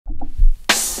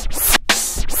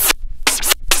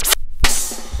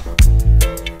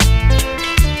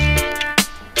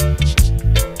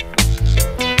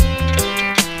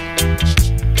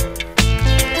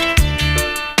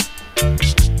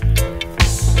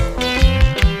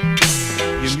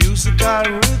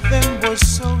musical rhythm was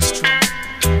so strong.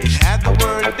 It had the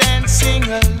word dancing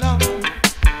along.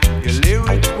 Your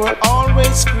lyrics were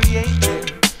always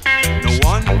creative. No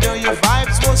wonder your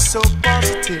vibes were so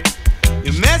positive.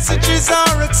 Your messages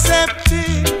are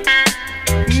accepted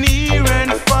near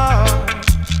and far.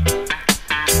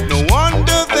 No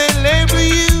wonder they label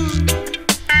you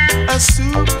a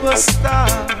superstar.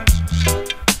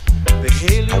 They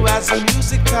hail you as a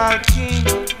musical king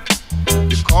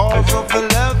because of the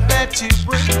love that you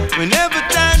bring. Whenever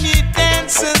time you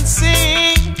dance and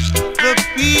sing, the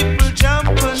people jump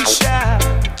and shout.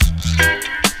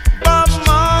 Bob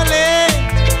Marley,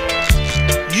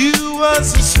 you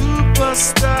was a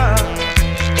superstar.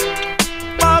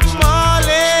 Bob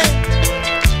Marley,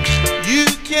 you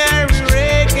carry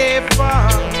reggae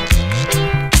far.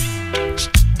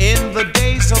 In the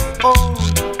days of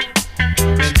old,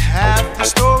 when half the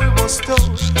story was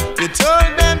told, you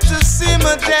told them to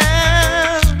simmer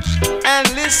down and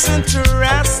listen to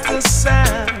Rasta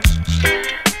sound.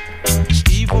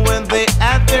 Even when they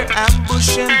had their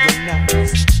ambush in the night,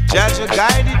 Jaja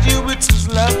guided you with his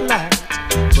love light.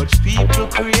 But people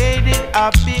created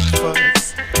a big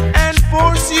fuss and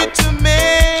forced you to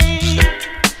make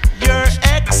your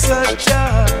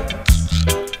exodus.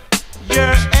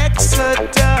 Your exodus.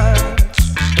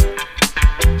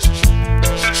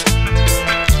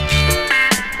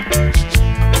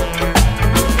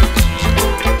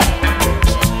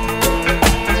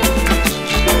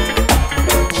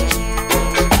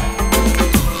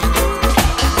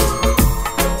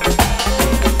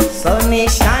 Sun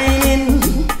is shining,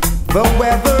 the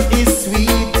weather is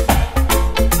sweet.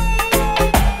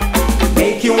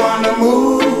 Make you wanna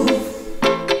move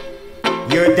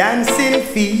your dancing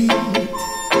feet.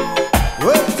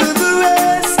 Work to the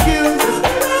rescue.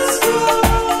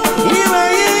 Here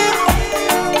I am.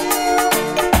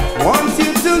 Want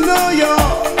you to know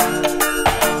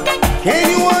can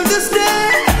you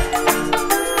understand?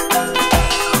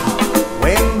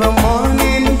 When the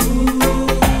morning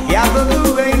gather the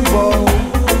rainbow,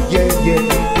 yeah, yeah.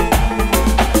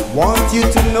 Want you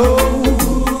to know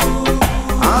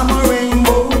I'm a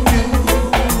rainbow too.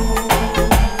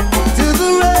 To the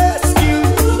rescue,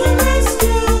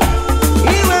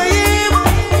 here I am.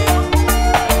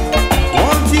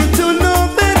 Want you to know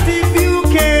that if you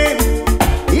can,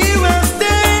 here I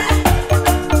stand.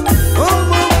 Oh,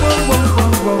 oh, oh, oh,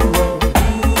 oh, oh, oh.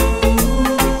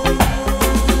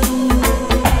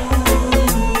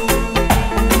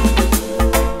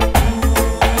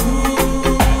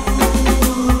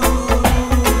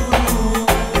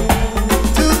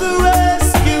 To the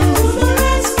rescue,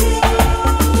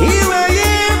 here I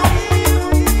am.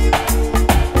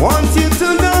 Want you to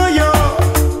know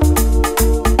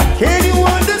can you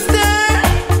understand?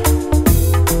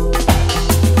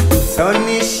 Sun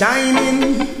is shining,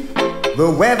 the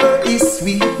weather is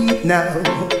sweet now.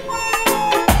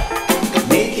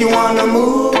 Make you wanna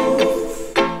move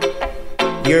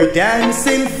your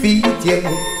dancing feet, yeah.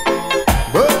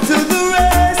 But to the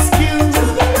rescue,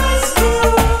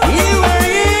 here I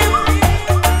am.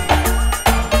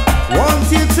 Want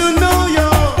you to know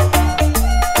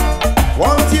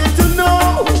want you to know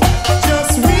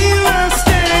just where I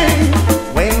stand.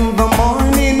 When the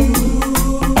morning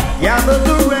gather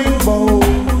the rainbow,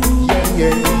 yeah,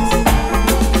 yeah.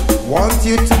 Want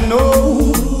you to know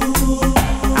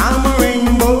I'm a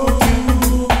rainbow too.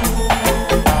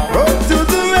 But to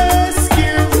the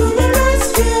rescue,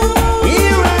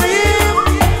 here I am.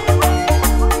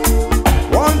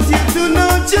 Want you to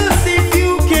know just if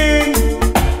you can,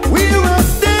 where I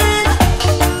stand.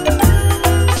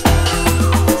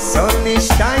 Sun is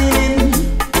shining,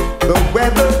 the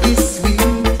weather is sweet,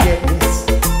 yes.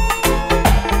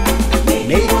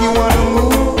 Make you wanna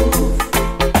move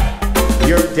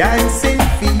your dancing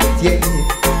feet, yeah.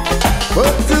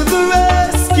 But to the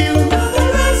rescue,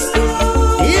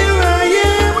 here I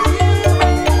am.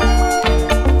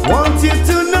 Want you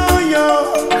to know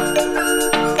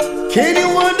can you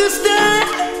understand?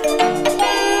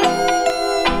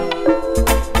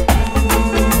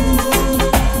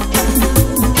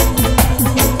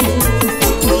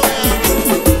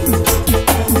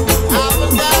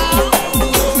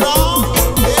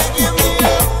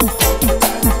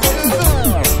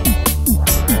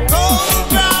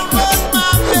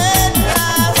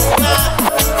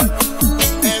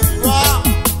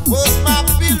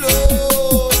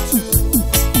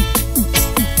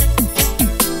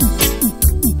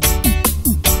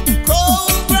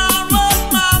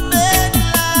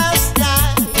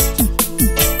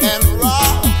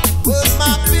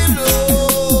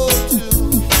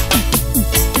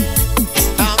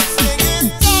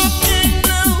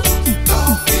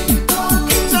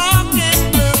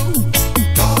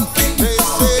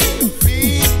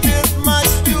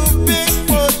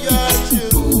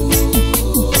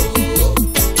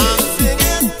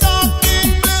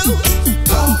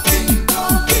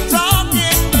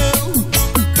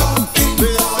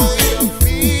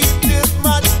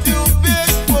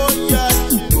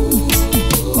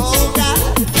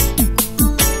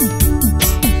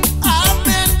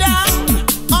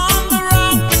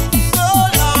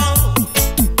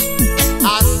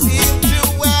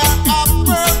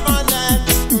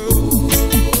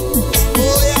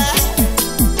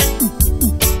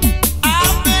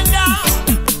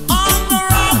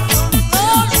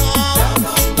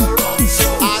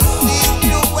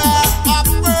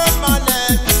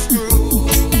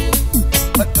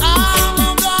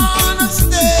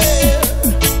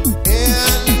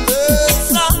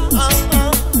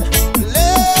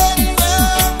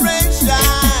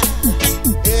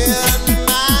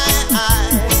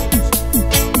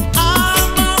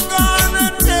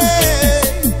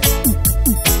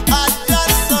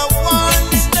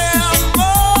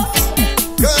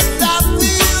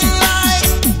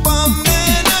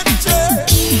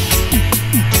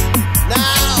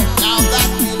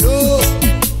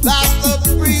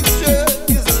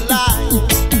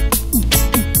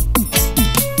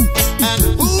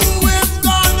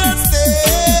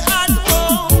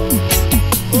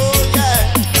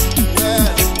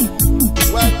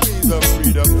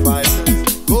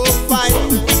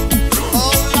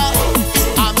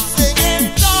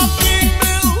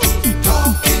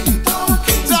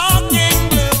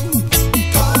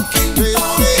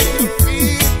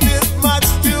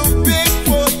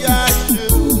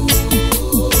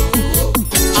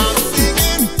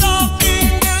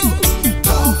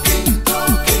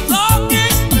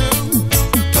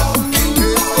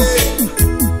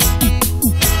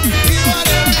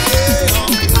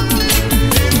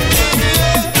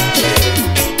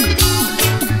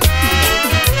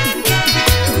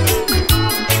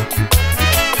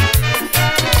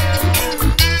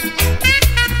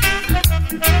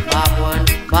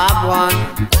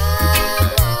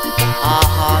 Our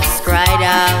hearts cried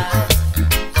out,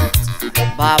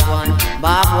 Babwan,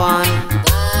 Babwan.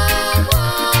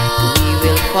 We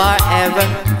will forever,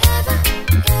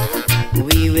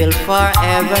 we will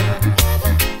forever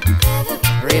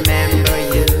remember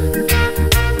you.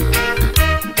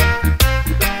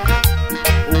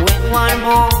 When one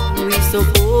more we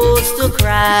supposed to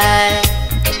cry,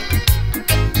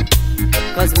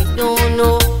 'cause we don't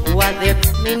know what they're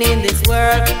coming in this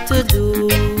world to do.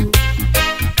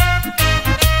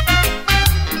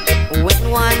 When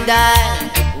one dies,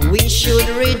 we should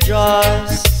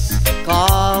rejoice,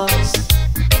 'cause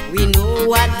we know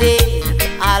what they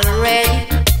already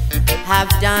have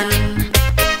done.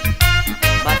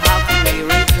 But how can we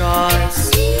rejoice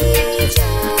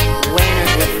when a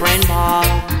good friend Bob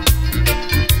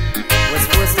was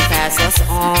supposed to pass us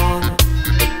on?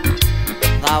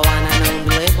 The one and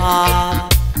only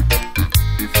Bob,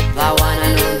 the one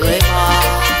and only Bob.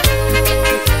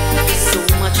 So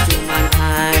much to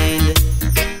mankind.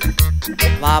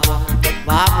 Bob one,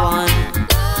 Bob one.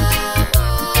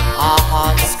 Our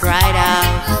hearts cried out,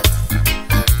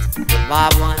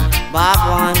 Bob one, Bob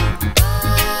one.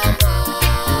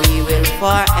 We will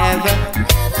forever,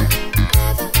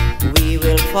 we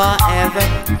will forever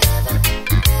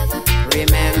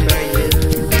remember you.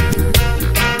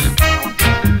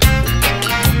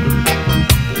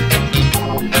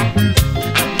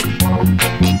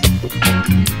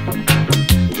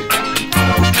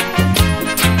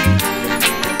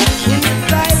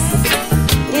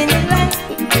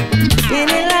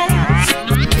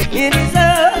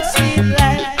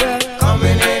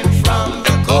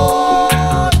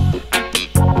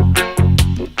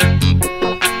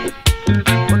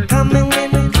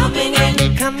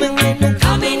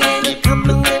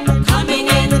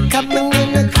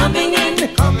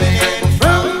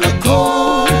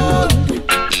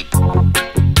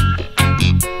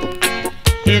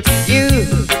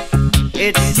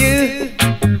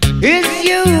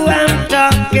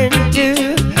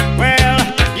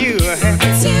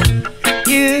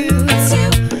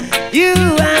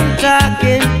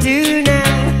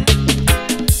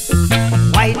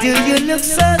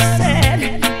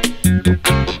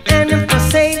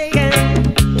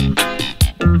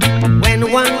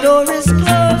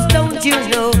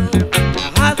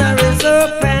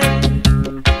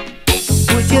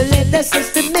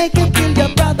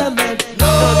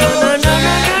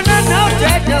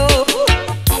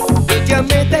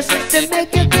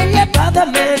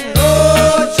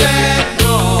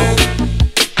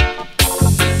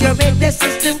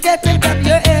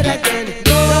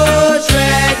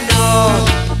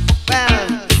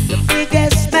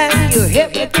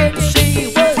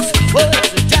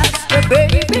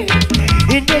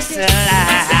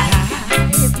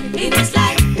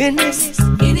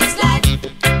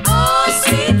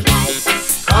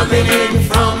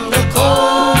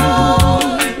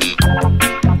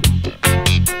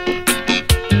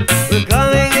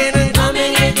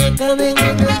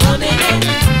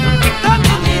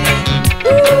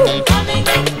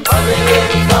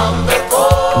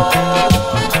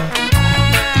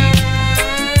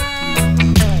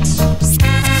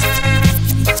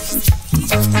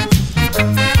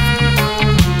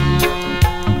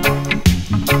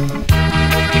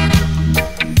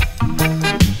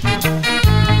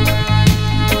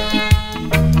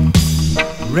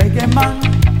 Reggaeman,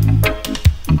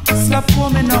 stop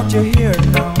combing out your hair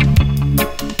now.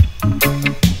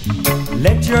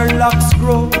 Let your locks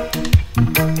grow,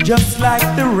 just like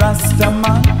the Rasta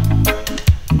man.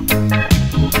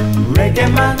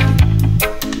 Reggaeman,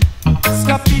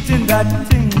 stop eating that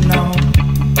thing now.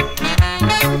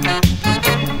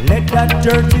 Let that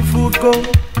dirty food go,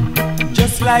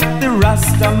 just like the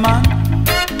Rasta man.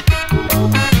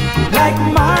 Like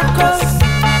Marcus,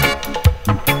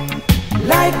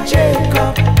 like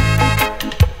Jacob,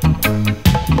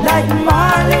 like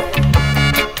Marley,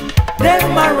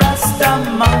 them a Rasta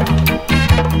man.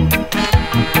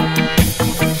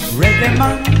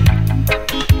 Reggaeman,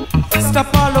 stop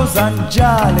all those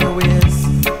unjolly ways.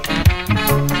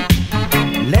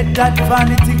 Let that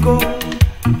vanity go,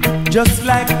 just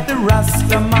like the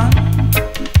Rasta man.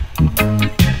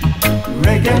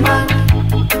 Reggaeman,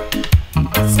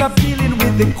 stop dealing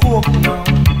with the coke now.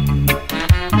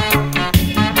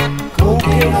 Coke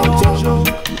ain't no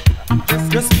joke,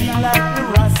 just be like the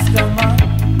Rasta man.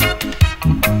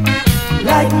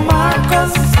 Like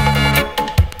Marcus,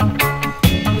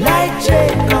 like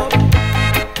Jacob,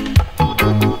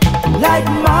 like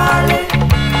Marley,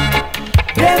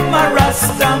 them a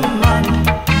Rasta man.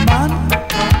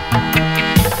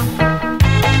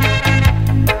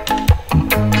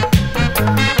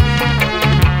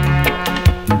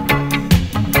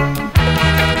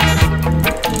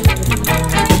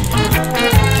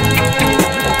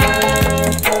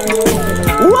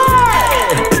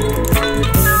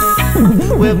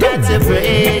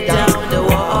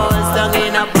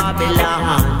 a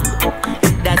Babylon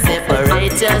that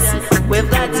separate us. We've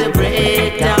got to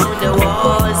break down the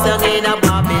walls down in a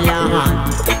Babylon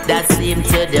that seem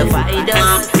to divide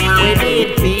us. We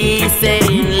need peace and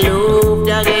love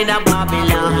down in a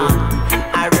Babylon,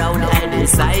 around and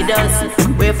inside us.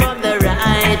 We're from the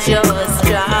righteous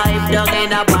tribe down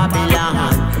in a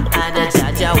Babylon, and the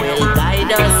Jaja will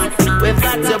guide us. We've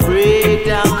got to break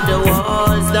down the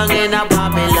walls down in a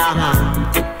Babylon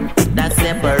that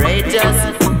separate us.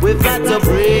 We've got to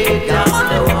break down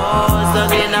the walls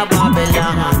down in a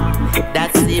Babylon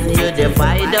that seem to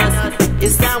divide us.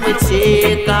 It's time we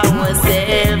check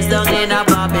ourselves down in a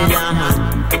Babylon.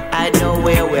 I know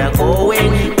where we're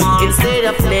going. Instead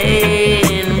of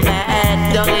playing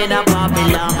bad down in a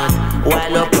Babylon,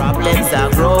 while our problems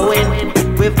are growing,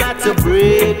 we've got to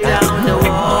break down the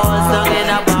walls down in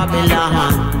a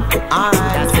Babylon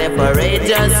that separate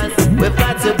us. We've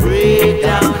got to break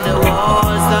down the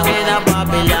walls down in a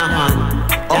Babylon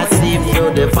that seem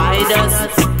to divide us.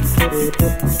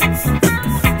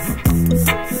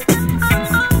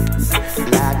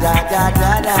 La da da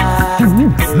da da,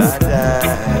 la da.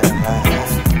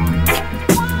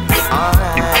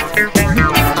 Alright, we've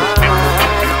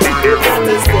got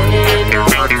to stay down.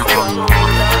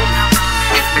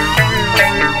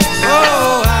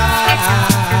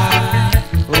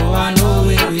 I know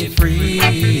we'll be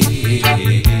free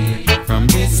from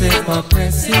this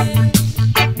hypocrisy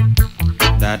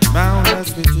that bound us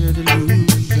with your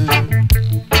delusion.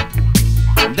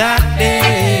 That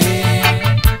day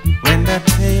when the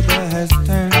table has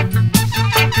turned,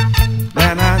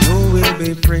 then I know we'll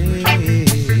be free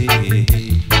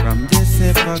from this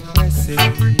hypocrisy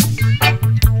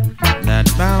that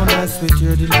bound us with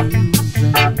your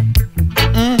delusion.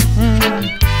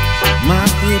 My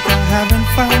people haven't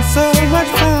found so much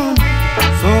fun,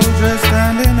 soldiers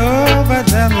standing over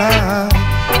their lives,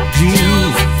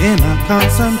 Jews in a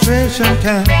concentration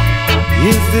camp.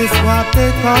 Is this what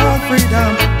they call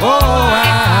freedom? Oh,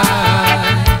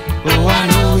 I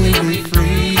know we'll be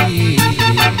free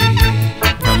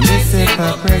from this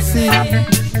hypocrisy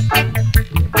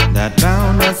that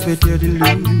bound us with your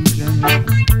delusion.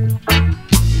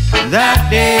 That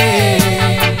day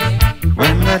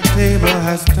when the table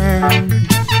has turned,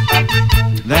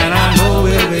 then I know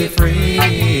we'll be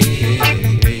free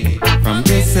from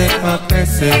this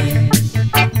hypocrisy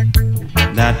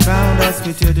that bound us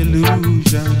with your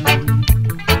delusion.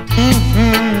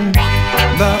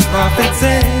 The prophet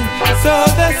said, so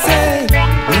they say,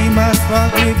 we must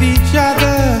forgive each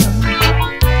other,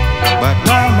 but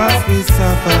why must we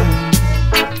suffer?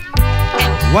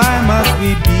 Why must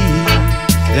we be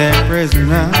their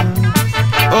prisoner?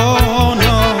 Oh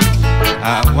no,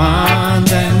 I want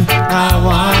them. I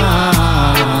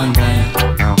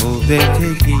hope they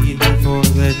take heed before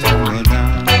they tumble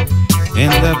down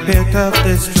in the pit of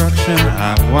destruction.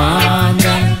 I want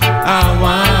them. I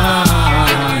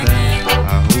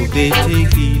hope they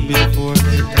take heed before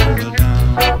they tumble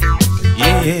down.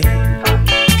 Yeah,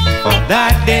 for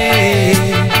that day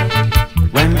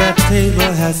when the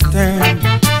table has turned,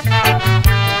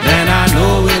 then I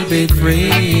know we'll be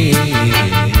free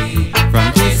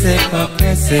from this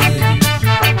hypocrisy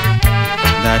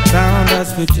that bound us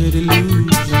with your delusion.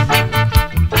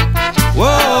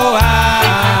 Whoa, I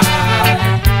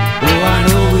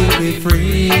know we'll be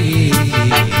free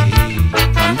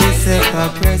from this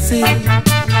hypocrisy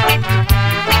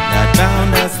that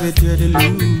bound us with your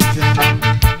delusion.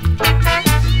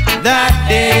 That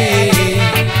day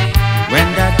when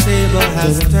that table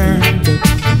has turned,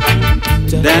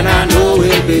 then I know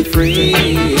we'll be free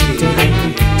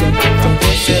from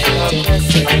this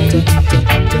hypocrisy.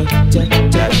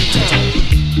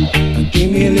 Give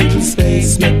me a little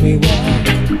space, make me walk.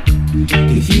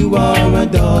 If you are a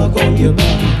dog on your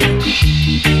back,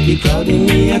 you're crowding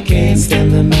me, I can't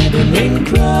stand the Meddling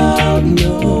crowd,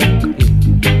 no.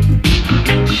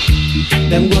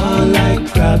 Them go on like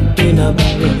crab in a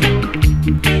barrel.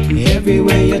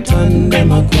 Everywhere you turn,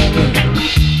 them a quarrel.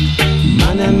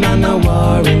 Man and man a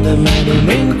war in the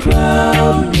Meddling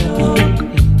crowd, no.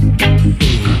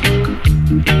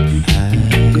 I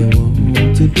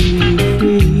want to be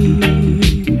free,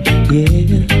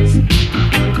 yes.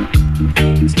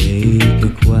 Take a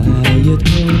quiet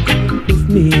walk with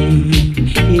me,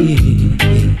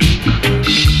 yeah.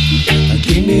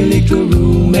 Give me a little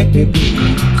room, make me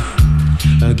breathe.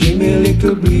 Give me a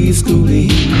little breeze to the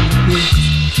heat.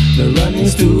 The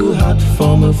running's too hot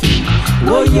for my feet.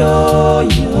 Oh, yo,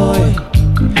 yo, I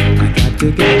got to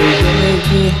get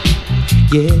away,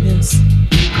 yes.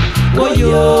 Oh,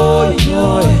 yo, yo,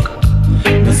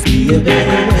 must be a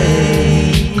better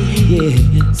way,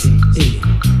 yes.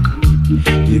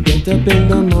 You get up in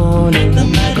the morning, the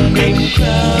maddening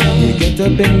crowd. You get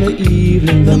up in the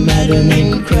evening, the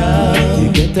maddening crowd.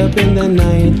 You get up in the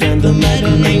night and the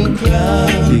maddening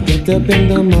crowd. You get up in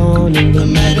the morning, the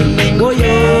maddening crowd.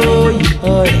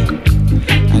 Oh, yo,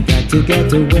 I got to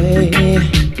get away,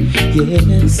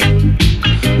 yes.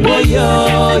 Oh, yo,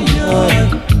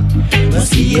 I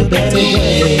see a better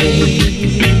way.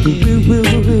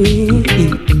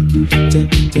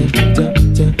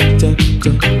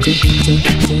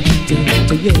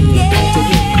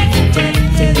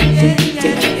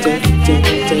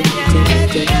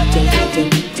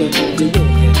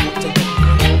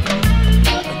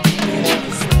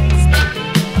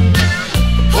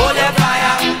 Hold your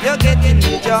fire, you're getting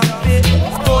me jumpy.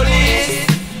 Police,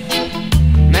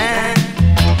 man.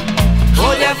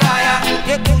 Hold your fire,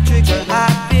 you're too trigger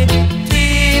happy.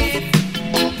 Thief.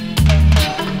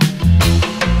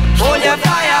 Hold your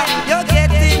fire, you're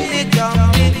getting me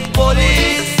jumpy.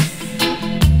 Police,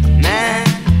 man.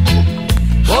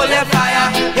 Hold your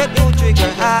fire, you're too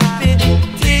trigger happy.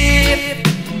 Thief.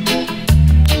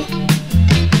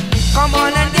 Come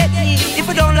on and get me if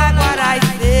you don't like what I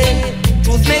say.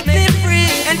 Truth make me free,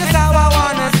 and just how I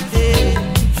wanna stay.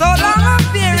 So long our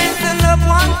parents and loved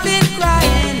ones been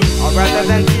crying. Our brothers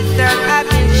and sisters have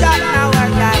been shot, now we're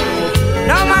dying.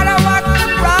 No matter what the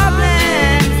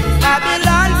problem,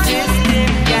 Babylon system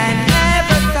can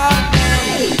never stop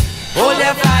them. Hold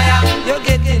your fire, you're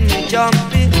getting me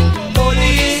jumpy.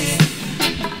 Police,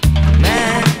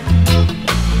 man.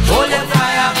 Hold your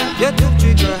fire, you're too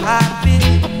trigger happy.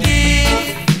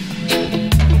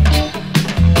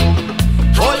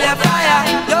 Hold your fire,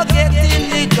 you're getting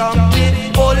me jumpy.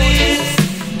 Police,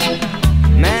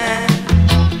 man.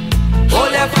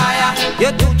 Hold your fire,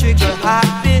 you're too trigger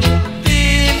happy.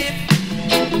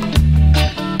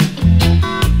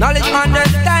 Knowledge,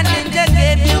 understanding just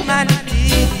gave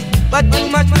humanity, but too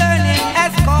much learning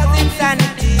has caused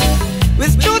insanity.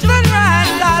 With truth and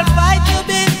right, I'll fight to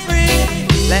be free.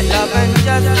 Let love and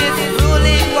justice rule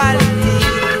equality.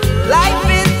 Life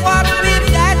is what we've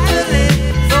got to live.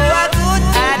 So a good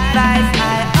advice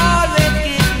I always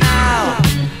give now.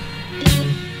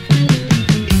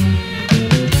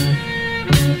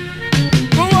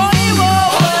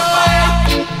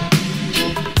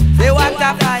 Say what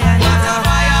a fire now.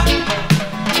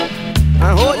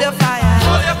 And hold your fire.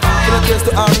 Can I press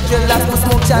the origin, last my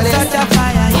smoke chalice? Such a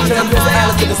fire. Can I press the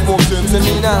Alice to the smoke tunes and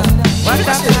me now? What a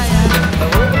fire.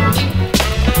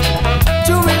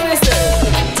 To make me say,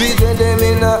 teaching them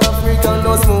in Africa,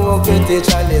 no smoke with the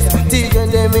chalice.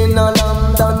 Teaching them in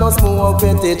London, no smoke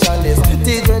with the chalice.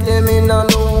 Teaching them in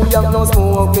New York, no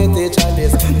smoke with the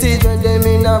chalice. Teaching them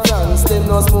in France, them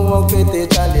no smoke with the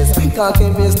chalice. Can't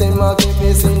keep me, them a keep me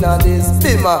in this.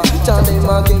 Bima, chant them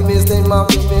a keep me, them a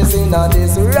keep me in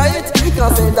this. Right?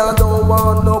 Can't say that don't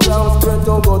want no ground spread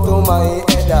to go to my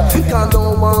head. Can't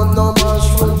don't want no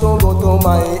mushroom to go to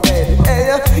my head.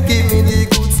 Hey, give me the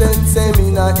good sense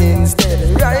seminar instead.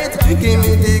 Right? Give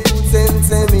me the good sense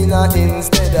seminar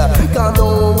instead. Can't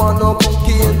don't want no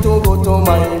cookie to go to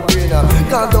my brain.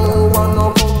 Can't don't want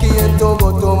no cookie to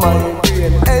go to my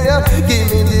brain. Hey,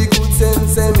 give me the good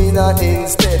sense seminar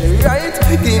instead. Right?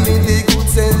 Give me the good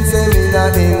sense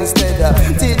seminar instead.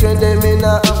 Teaching them in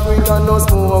Africa, no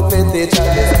smoke with the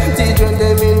chalice. Teaching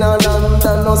them in London,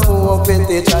 no smoke with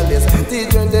the chalice.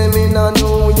 Teaching them in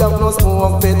New York, no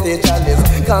smoke with the chalice.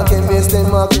 Can't keep me,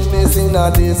 them a keep me in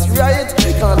this. Right?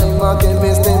 Can't them a keep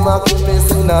me, them a keep me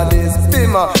in this.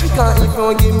 Bima, can't if you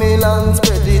give me land,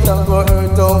 spread it and go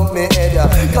hurt up me head.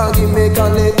 Can't give me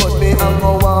candy, but me and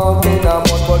go walk in a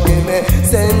mud. But give me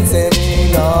sense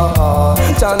me now.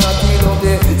 Chana kilo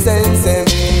de sense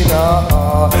me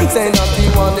now. Say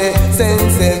nothing one day,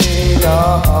 sense me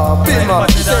now. Bima,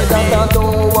 say that I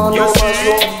don't want no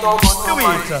mushroom.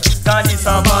 That is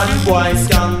a bad boy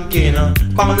skanking.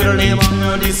 Come with the name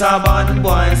of this a bad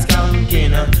boy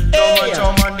skanking. Don't much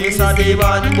of man, this a the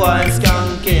bad boy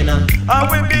skanking. And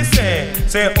when me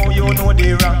say oh you know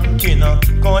the ranking.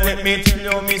 Come let me tell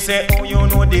you, me say oh you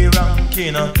know the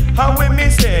ranking. And when me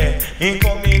say he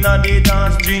come in a the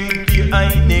dance, drink the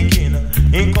Heineken.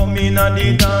 He come in a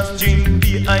the dance, drink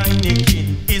the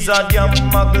Heineken. Is a damn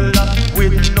mugler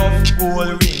with enough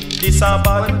gold ring. This a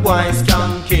bad boy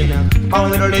skanking. How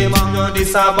little they man,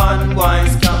 this a bad boy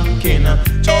skanking.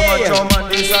 Choma choma,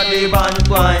 this a the bad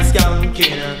boy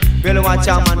skanking. Well, watch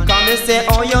a man come, me say,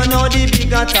 oh, you know the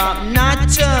bigger top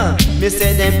notch. Me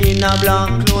say them in a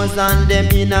black clothes and them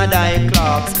in a dye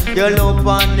clocks. You look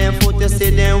on them foot, you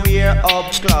see them wear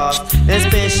up clocks. The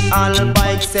special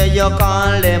bike say you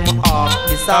call them off.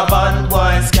 This a bad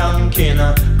boy skanking.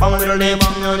 Come with the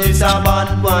bang, this a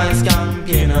bad boy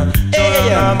skanking. Hey,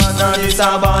 man, this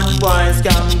a bad boy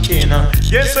skanking.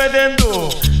 Yes, what them do?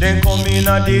 They come in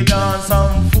at the dance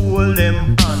and fool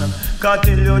them on. Can't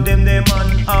tell you them man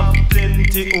have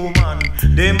plenty woman.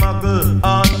 They muggle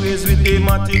always with the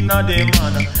matic na them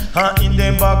man. And in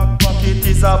them back pocket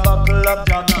is a buckle of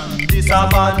dragon. This a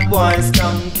bad boy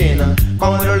skanking.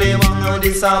 Come with the bang,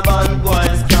 this a bad boy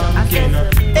skanking.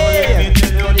 Hey, let me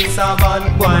tell you this a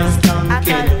bad boy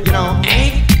skanking. You know,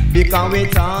 because we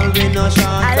tall, we no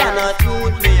short and a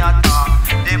tooth me a talk.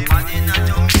 Them body in a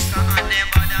Jamaica and them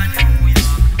body in New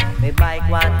York. Me bike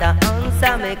water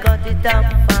answer, me cut it up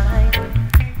fine.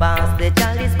 Pass the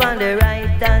chalice on the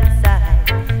right hand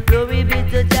side. Glory be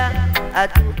to Jah, a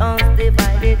 2 ounce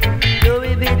divided.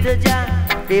 Glory be to Jah,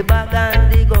 the bag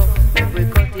and the go. If we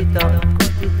cut it up,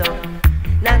 cut it up.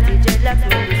 Natty dreadlocks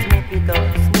make we smoke it up,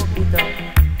 smoke it up.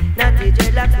 Natty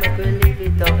dreadlocks make we live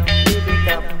it up, live it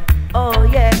up. Oh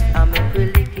yeah, I make we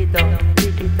lick it up.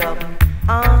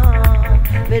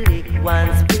 Me lick one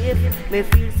spliff, me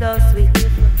feel so sweet.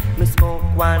 Me smoke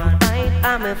one pipe,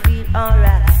 and me feel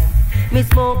alright. Me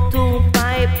smoke 2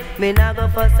 pipe, me not go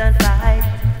fuss and fight,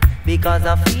 because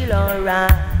I feel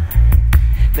alright.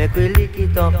 Make we lick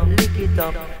it up.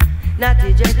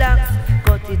 Natty dreadlocks,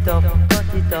 cut it up.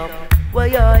 Woy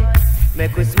yoy,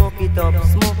 make we smoke it up.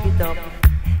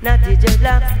 Natty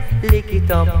dreadlocks, lick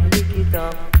it up.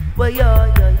 Woy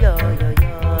yoy, yoy, yoy, yoy,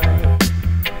 yoy.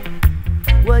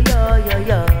 Woy yoy, yoy,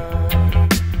 yoy.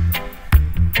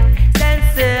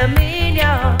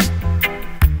 Sensimilla,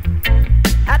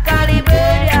 I call it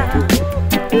better.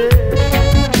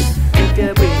 If you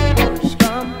bring push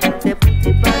come, they put it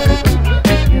on the ground.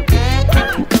 If you bring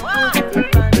put it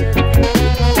on the ground.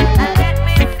 And let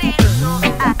me see.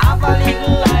 I have a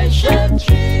little light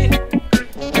tree.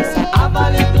 Yes, I have a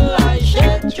little light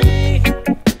tree.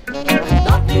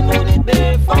 Nothing would be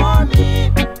for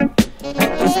me.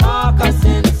 But a spark of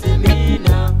sense in me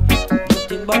now.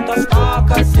 Nothing but a spark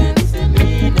of sense in me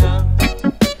now.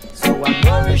 So I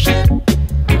nourish it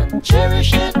and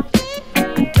cherish it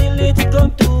until it's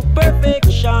come to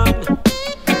perfection.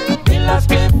 Until I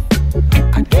split,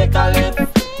 I take a lift.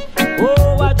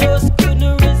 Oh, I just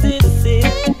couldn't resist it.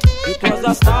 It was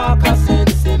a spark of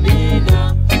sense in me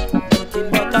now. Nothing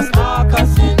but a spark of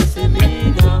sense in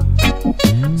me now.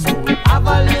 So we have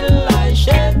a little light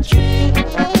shade tree.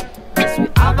 Yes, we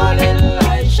have a little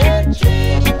light shade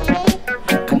tree.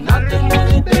 And nothing will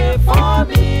it be for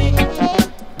me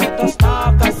but a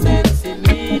spark of sense in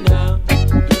me now.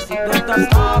 Yes, it but a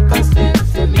spark of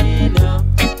sense in me now.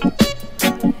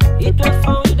 It was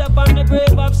founded upon the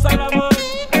grave of Solomon.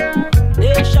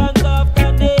 Nations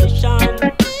after nation,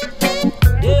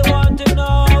 they want to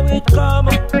know how it come,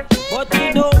 but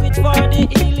we know it's for the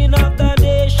healing of the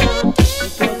nation.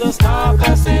 It was a spark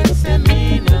of sense in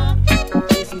me now.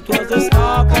 Yes, it was a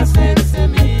spark of sense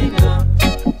in me now.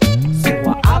 So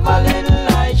I have a little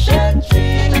light shade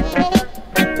tree.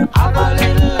 Have a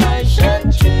little light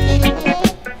shade tree.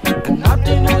 And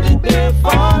nothing would it be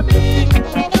for me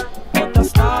but a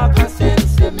spark of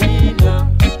sense in me now.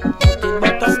 Nothing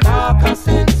but a spark of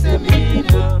sense in me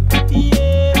now.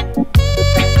 Yeah.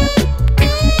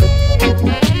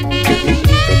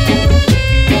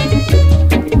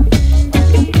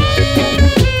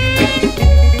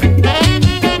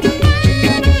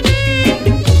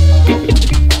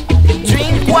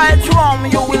 Drink white rum,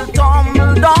 you will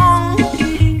tumble down.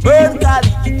 Burn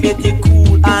Cali, get you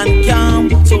cool and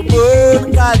calm. So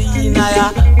burn Cali,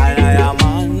 naya, naya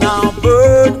man. Now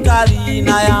burn Cali,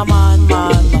 naya man.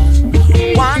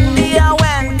 One day I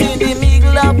went in the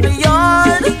middle of the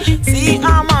yard, see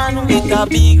a man with a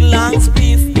big long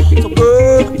spliff. So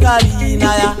burn Cali,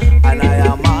 naya,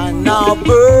 naya man. Now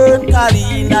burn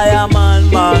Cali, naya man.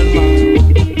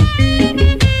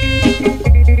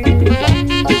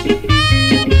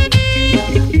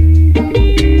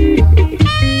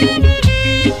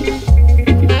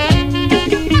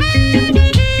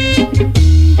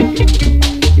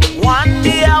 One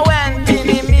day I went in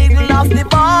the middle of the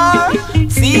bar,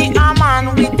 see a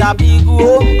man with a big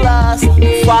old glass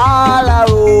fall a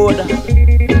road.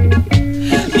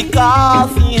 The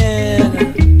coffee head,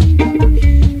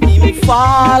 him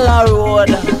fall a road.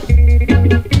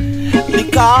 The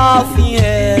coffee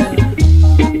head.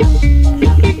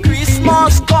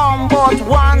 Christmas come but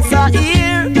once a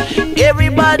year.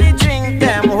 Everybody drink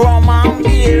them rum and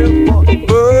beer. But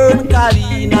burn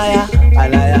Cali, naya,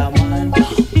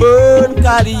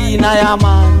 God in a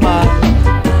man, man.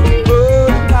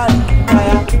 Good God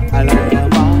in a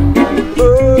man.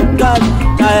 Good God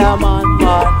in a man,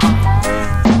 man.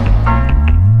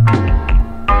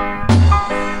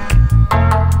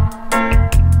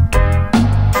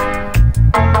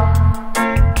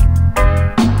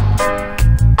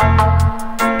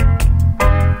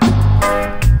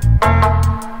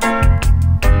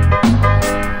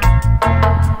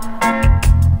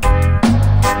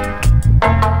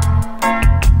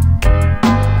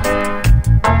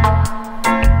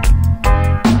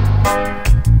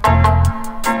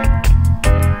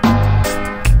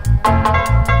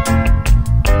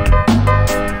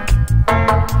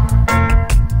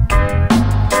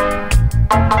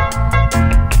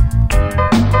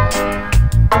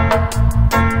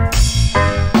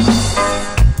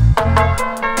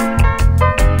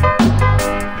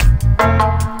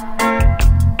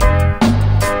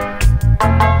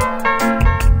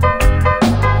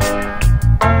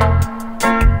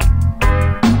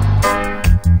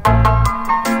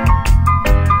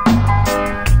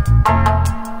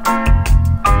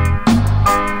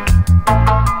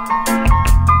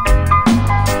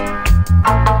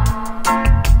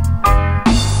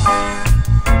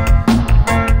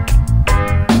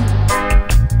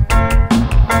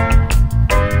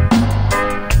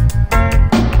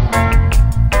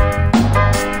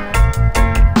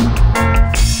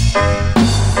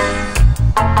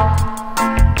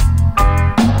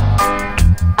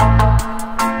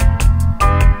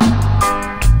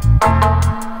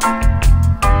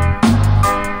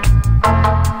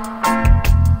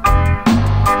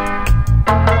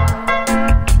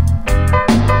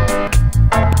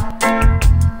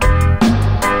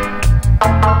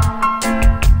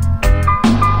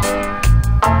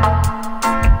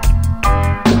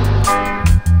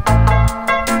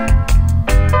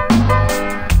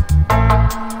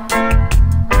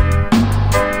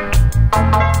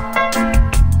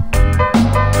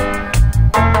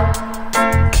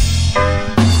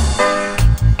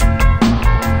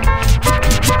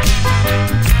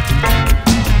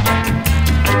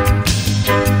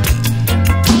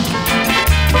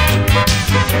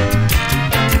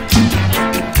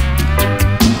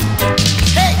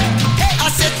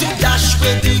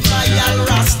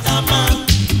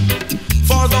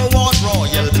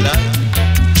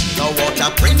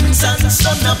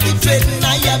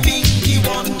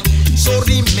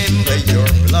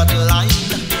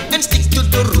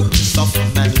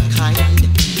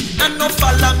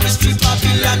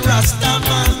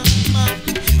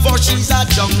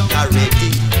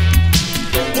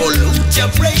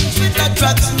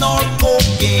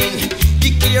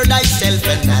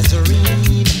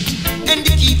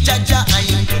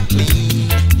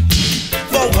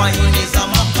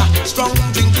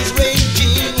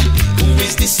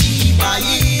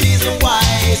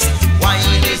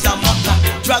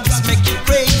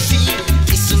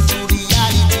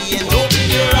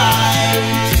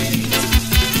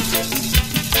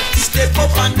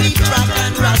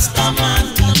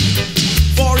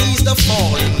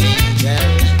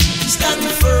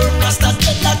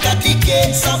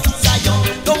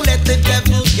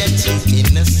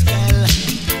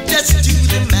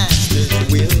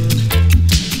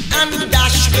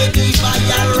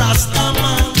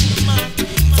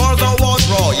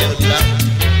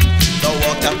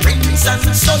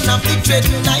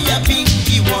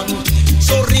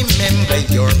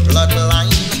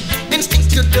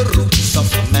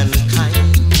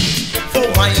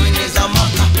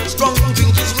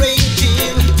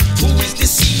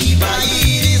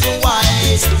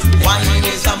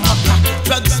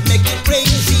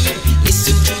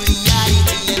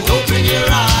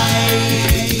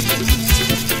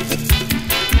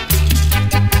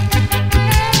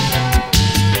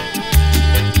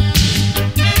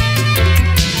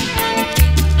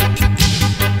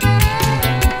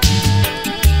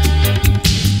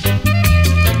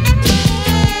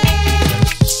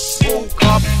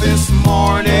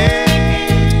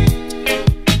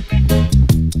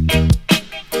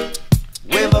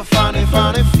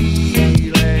 Funny feeling.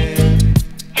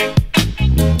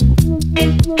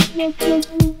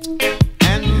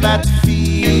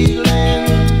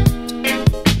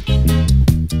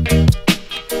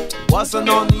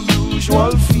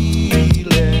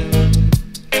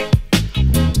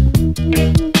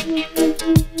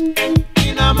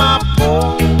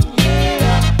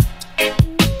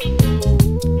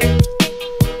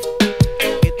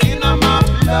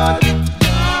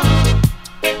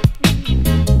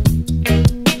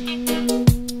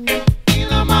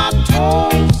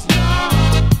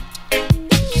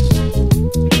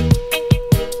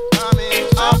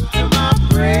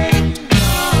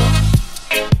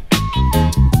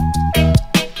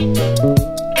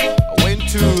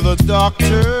 to the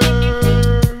doctor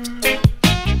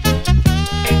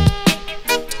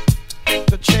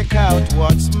to check out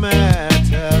what's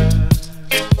matter.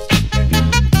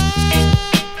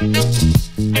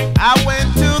 I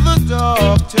went to the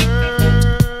doctor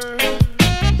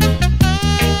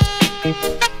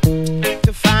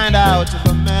to find out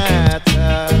the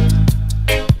matter.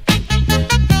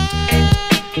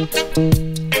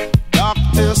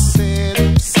 Doctor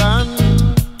said, son,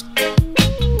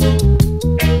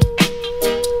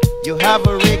 you have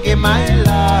a Reggaemanitis.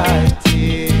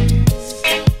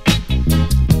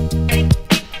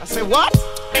 I said, what?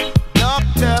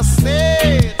 Doctor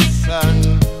said,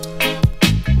 son,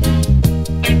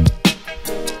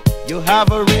 you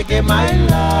have a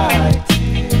Reggaemanitis.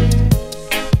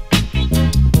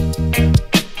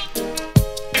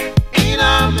 In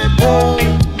my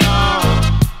bone now,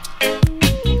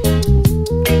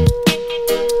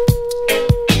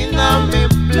 in my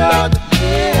blood,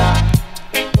 yeah.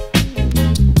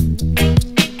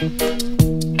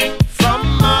 From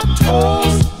my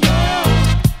toes down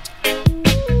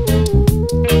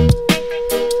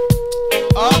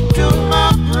up to my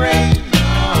brain now.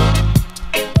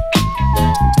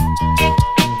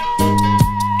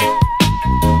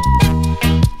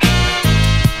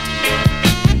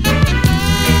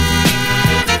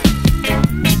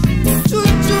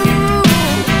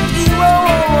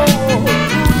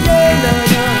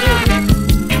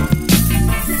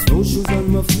 No shoes on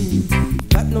my feet,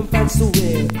 got no pants to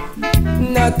wear,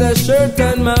 not a shirt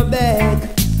on my back.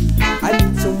 I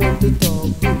need someone to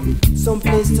talk to, some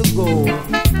place to go,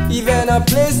 even a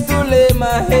place to lay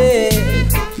my head.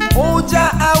 Oh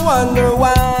Jah, I wonder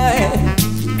why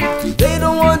they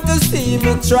don't want to see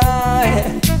me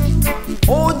try.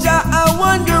 Oh Jah, I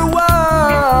wonder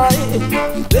why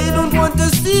they don't want to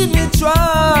see me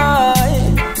try.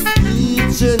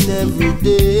 Each and every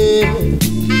day,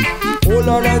 oh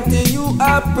Lord, until you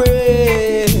I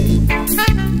pray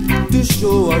to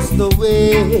show us the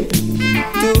way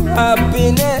to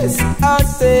happiness, I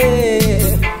say.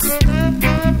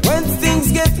 When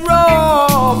things get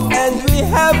rough and we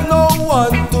have no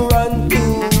one to run to,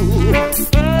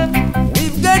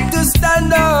 we've got to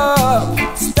stand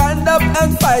up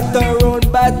and fight our own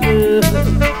battle.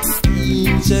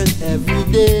 Each and every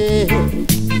day,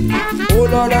 oh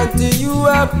Lord, until you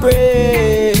I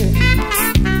pray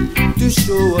to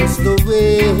show us the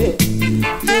way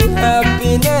to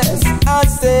happiness, I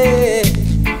say.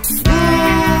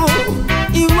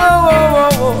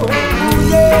 Ooh,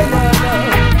 yeah,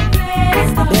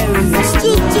 there is a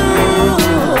choo-choo,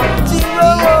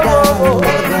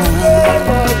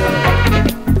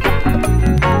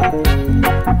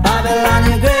 Babylon,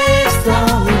 your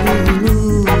gravestone,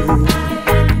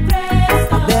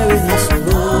 there is a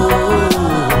slow,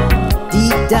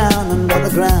 deep down under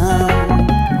the ground.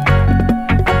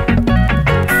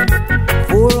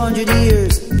 400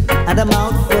 years and a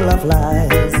mouthful of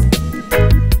lies.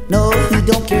 No, you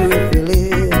don't care if we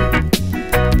live,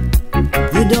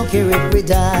 you don't care if we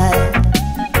die.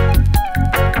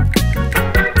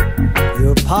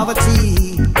 Your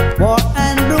poverty, war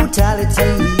and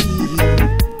brutality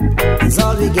is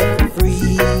all we get for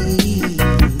free.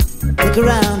 Look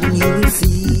around and you will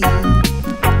see.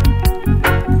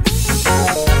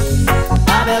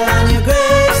 Babylon, your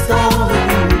gravestone will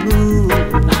be removed.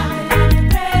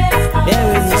 There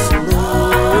is a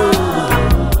slow,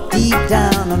 deep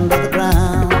down under the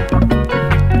ground.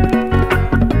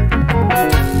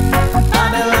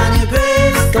 Babylon, your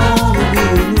gravestone will be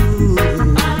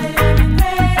removed.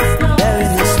 There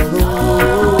is a slow,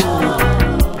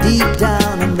 deep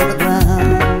down under the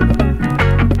ground.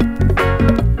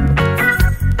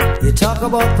 You talk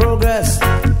about progress,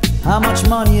 how much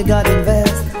money you got to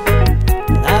invest.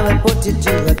 I will put it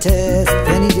to a test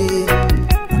any day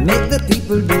and make the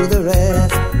people do the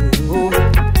rest. Ooh.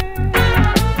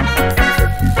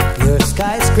 Your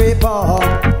skyscraper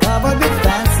covered with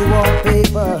fancy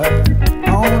wallpaper,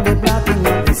 only blocking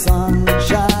up the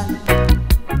sunshine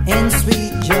in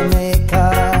sweet Jamaica.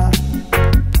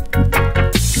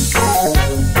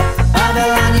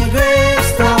 Babylon, your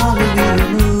gravestone will be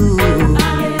removed.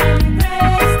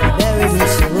 There is a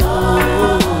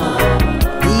slow,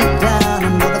 deep down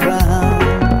under the ground.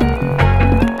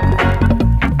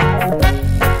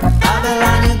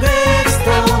 Babylon, your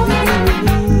gravestone will be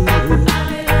removed.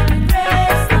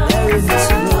 There is a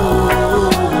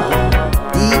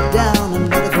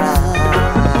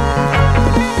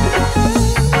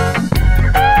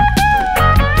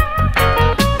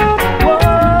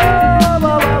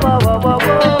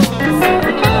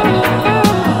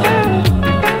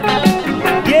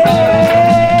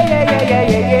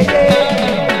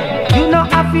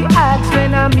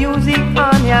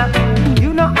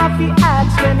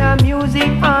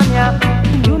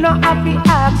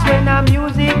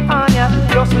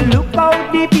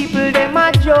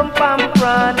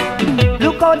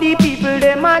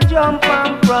pam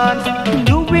pam prance,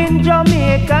 doing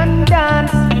Jamaican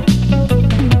dance,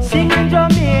 singing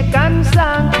Jamaican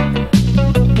song.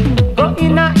 Go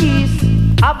in a east,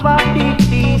 have a big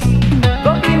peace.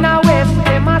 Go in a west,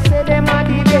 them a say them a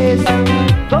the best.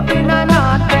 Go in a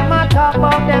north, them a talk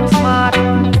about them smart.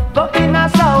 Go in a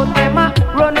south, them a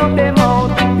run up them out.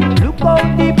 Look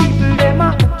out the people, them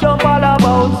a jump all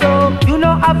about. So you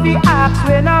know have to ask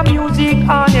when a music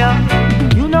on ya.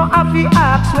 You know have to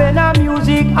ask when a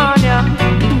music on ya.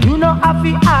 You know have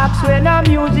to ask when a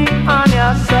music on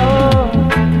ya.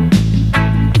 So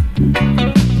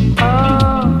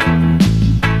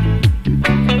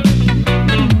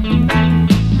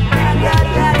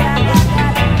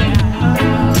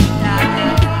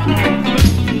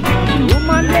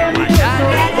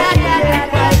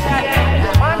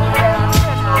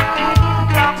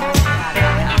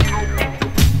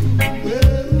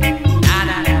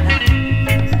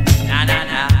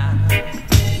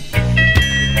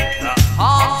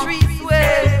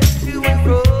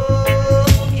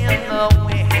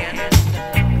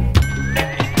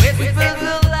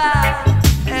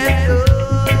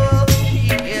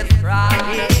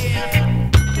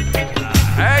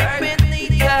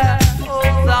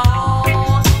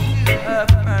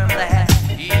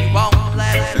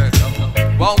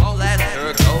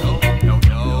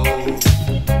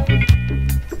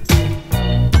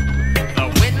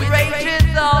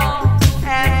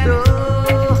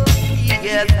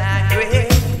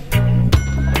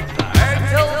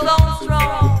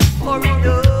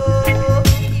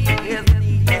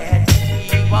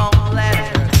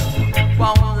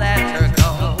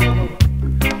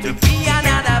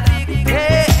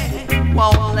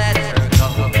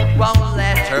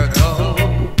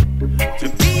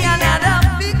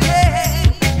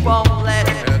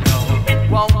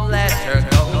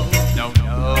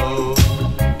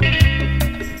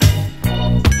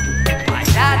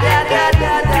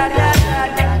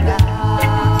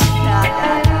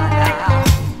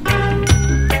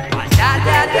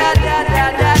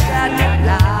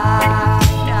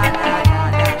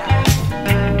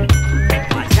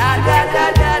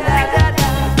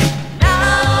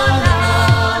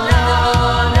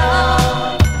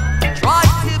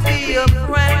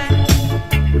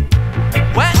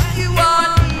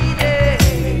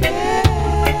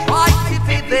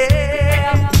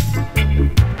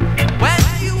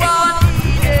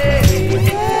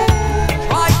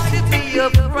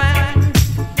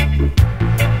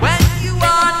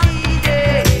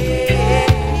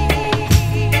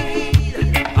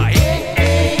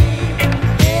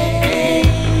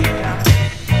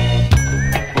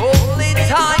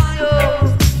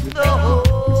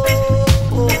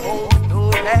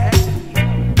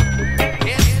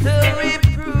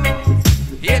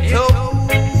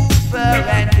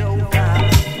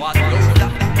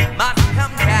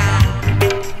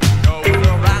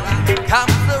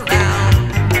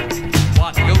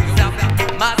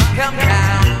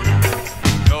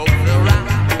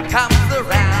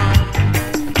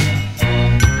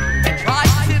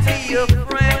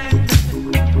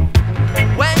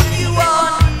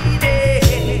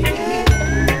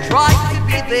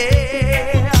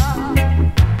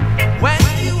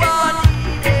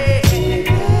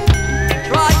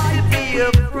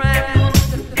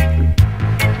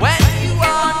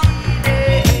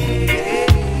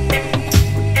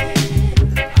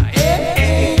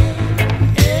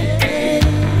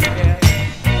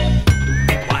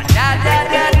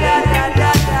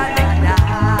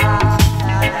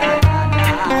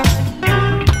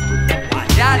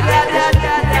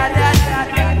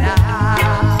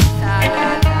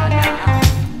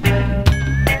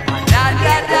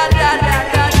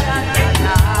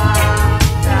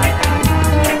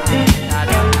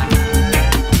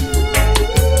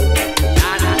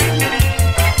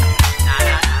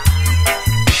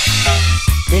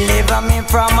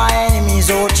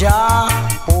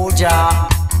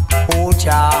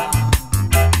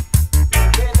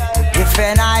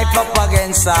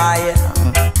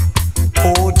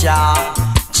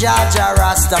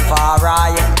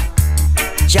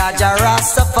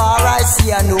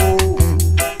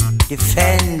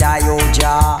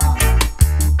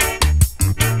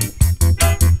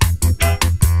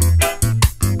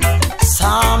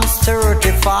Psalms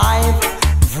 35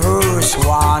 verse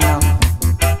 1.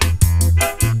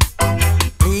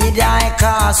 Lead thy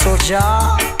cause, O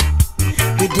Jah,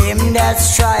 with them that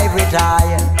strive with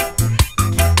I.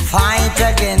 Fight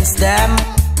against them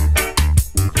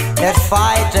that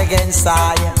fight against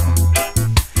I.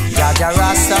 Jah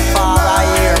Rastafari,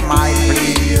 hear my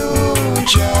plea.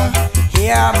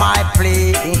 Hear my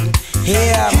plea.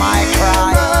 Hear my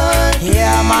cry.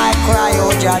 Hear my cry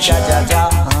out, ja, ja, ja, ja.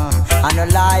 And a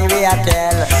lie we a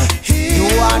tell. You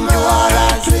want to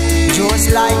others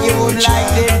just like you would like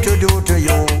them to do to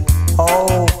you.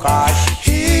 Oh gosh,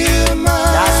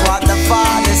 that's what the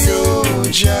Father said.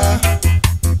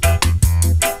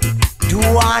 Do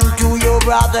unto your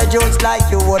brother just like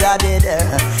you would have did.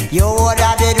 You would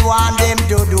have did want them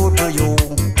to do to you.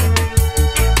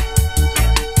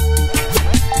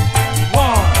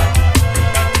 War.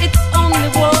 It's only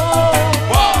war.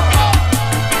 War.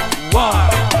 War.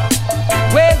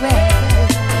 Where?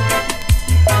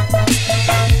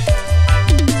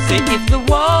 Say if the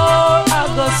war I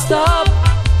go stop,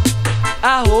 a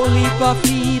whole heap of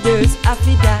leaders have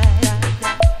to die.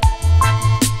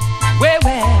 Where?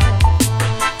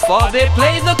 For they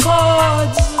play the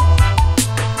chords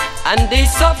and they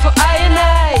suffer I and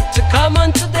I to come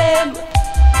unto them,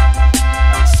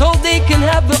 so they can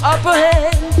have the upper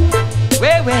hand.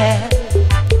 Where?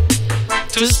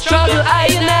 To struggle I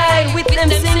and I with them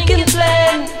sinking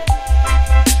plan.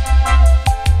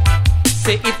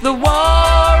 Say if the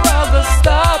war ever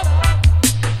stop,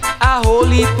 a whole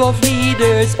heap of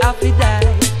leaders have to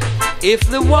die. If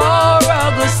the war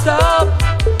ever stop,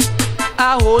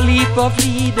 a whole heap of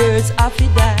leaders have to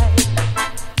die.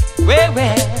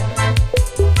 Where?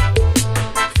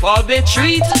 For they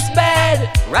treat us bad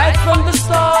right from the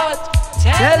start,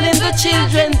 telling the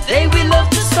children they will love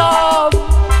to starve.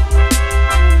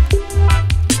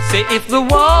 Say if the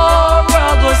war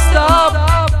ever stop,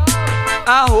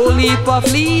 a whole heap of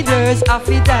leaders have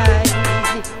to die.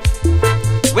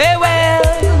 Where?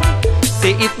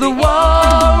 Say if the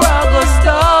war ever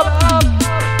stop,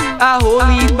 a whole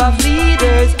heap of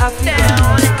leaders have to die.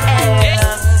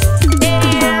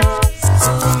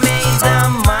 Who made the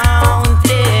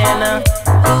mountain?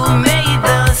 Who made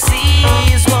the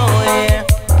seas? Who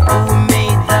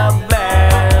made the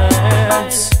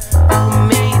birds? Who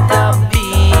made the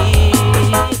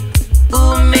bees? Who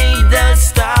made the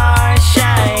stars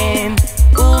shine?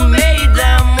 Who made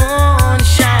the moon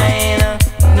shine?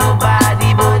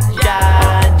 Nobody but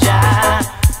Jah Jah.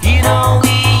 You know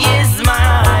He is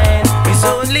mine. It's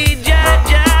only Jah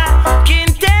Jah can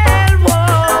tell.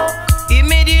 Whoa, He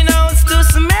made your nose to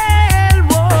smell.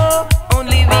 Whoa,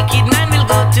 only wicked man will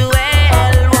go to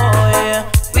hell. Whoa,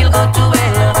 we'll go to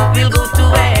hell. We'll go to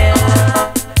hell.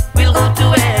 We'll go to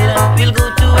hell. We'll go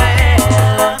to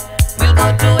hell. We'll go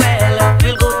to hell.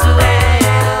 We'll go to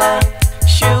hell.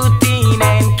 Shooting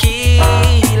and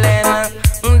killing,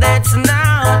 that's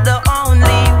not the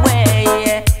only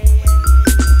way.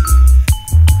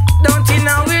 Don't you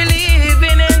know we're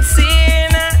living in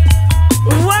sin?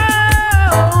 Whoa,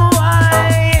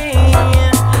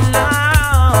 Lord.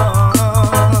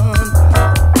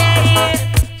 Hey,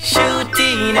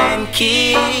 shooting and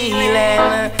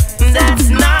killing, that's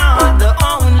not the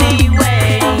only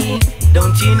way.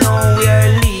 Don't you know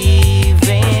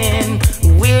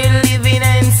we're living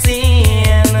in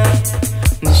sin?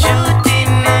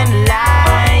 Shooting and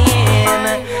lying,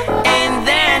 and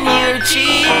then you're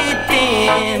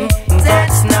cheating.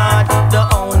 That's not the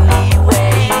only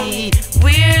way.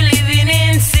 We're living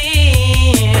in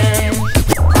sin.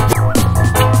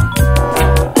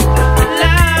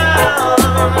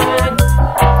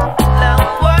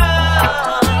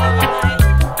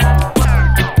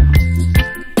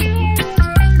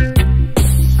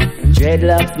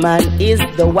 Dreadlocks man is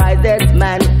the wisest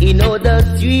man. He know the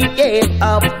secret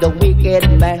of the wicked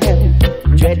man.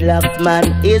 Dreadlocks man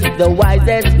is the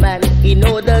wisest man. He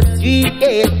know the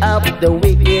secret of the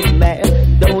wicked man.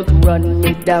 Don't run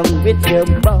me down with your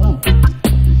bomb.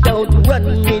 Don't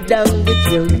run me down with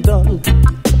your gun.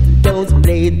 Don't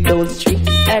play those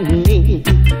tricks at me.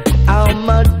 I'm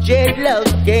a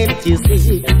dreadlock, can't you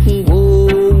see? Whoa,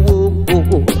 whoa,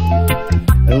 whoa.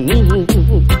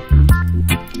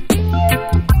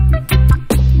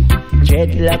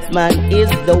 Dreadlocks man is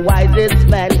the wisest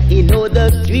man. He know the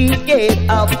secret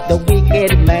of the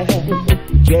wicked man.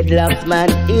 Dreadlocks man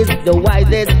is the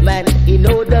wisest man. He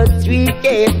know the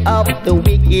secret of the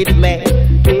wicked man.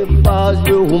 They cause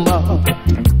rumor,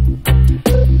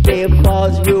 they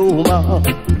cause rumor,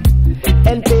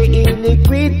 and pay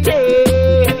iniquity.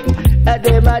 And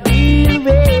them a deal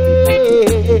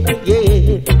with,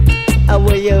 yeah.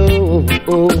 Away you,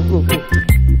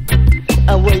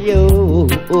 away you.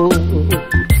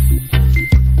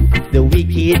 The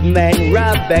wicked man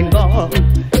rob and gone.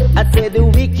 I said the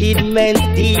wicked man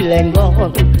steal and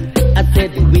gone. I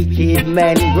said the wicked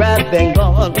man grab and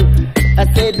gone. I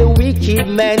said the wicked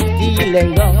man steal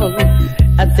and gone.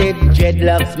 I said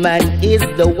Dreadlocks man is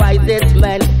the wisest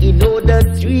man. He know the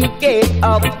secret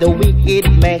of the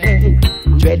wicked man.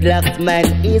 Dreadlocks man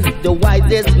is the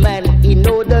wisest man. He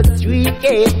know the street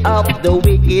gate of the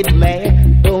wicked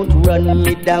man. Don't run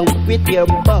me down with your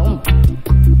bomb.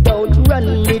 Don't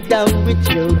run me down with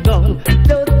your gun.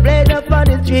 Don't play the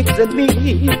funny tricks on me,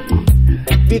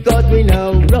 because we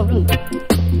now wrong.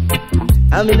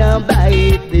 I mean now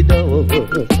bite the door.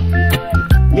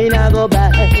 Me now go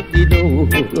bite the door.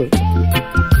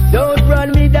 Don't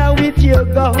run me down with your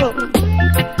gun.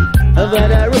 I'm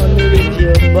gonna run me with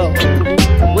your bomb.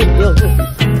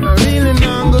 Really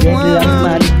number one.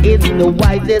 Man is the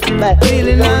wisest man.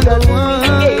 Really number one.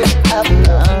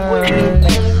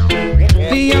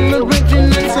 Me and my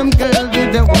virgin and some girl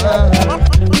with the one.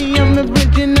 Me and my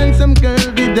virgin and some girl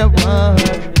with the one.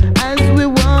 As we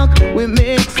walk, we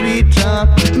make sweet talk.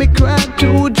 Me crack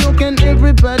to joke and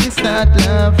everybody start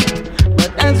laugh.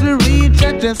 But as we reach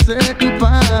at a certain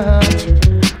part,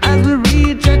 as we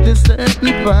reach at a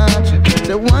certain part,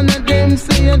 the one of them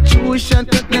say a true shot,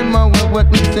 cut them away.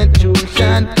 What me say true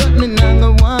shot, cut me now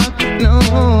go walk,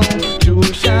 no. True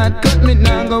shot, cut me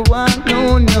now go walk,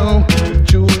 no, no.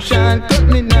 True shot, cut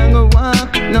me now go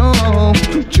walk, no.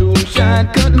 True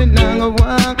shot, cut me now go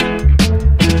walk.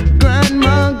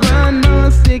 Grandma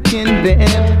sick in bed.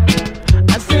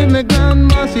 I say my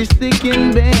grandma, she's sick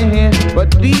in bed.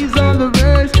 But these are the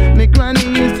words my granny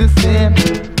used to say.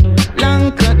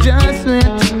 Long cut just sweat,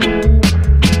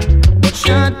 but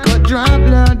short cut draw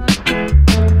blood,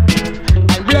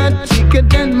 and blood thicker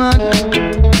than mud.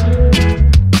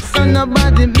 So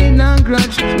nobody me no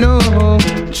grudge, no.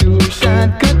 True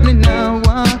shot cut me now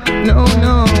walk, no,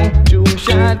 no. True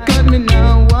shot cut me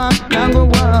now walk, now go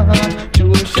walk.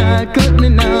 True shot cut me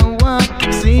now walk,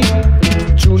 see.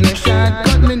 True shot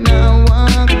cut me now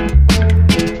walk.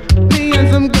 Me and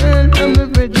some girl, I'm a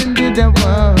virgin did a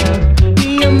walk.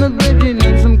 Me and my virgin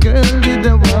and some girl did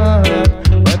a walk.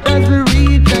 But as we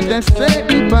reach at a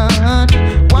certain part,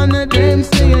 one of them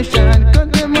say a shot,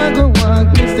 cut them I go walk.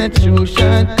 Me say true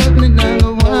shot, cut me now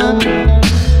go walk.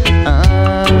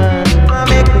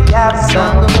 Make me have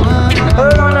some.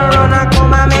 Run,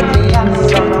 come and make me have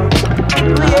some.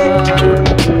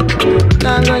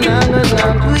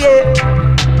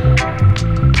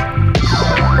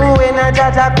 When a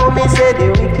Jaja come, he say the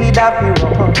wicked have to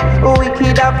run.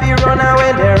 Wicked have to run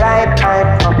when the right time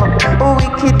come.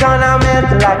 Wicked gonna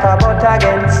melt like a butter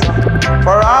against.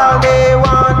 For all they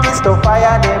want is to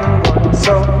fire them guns.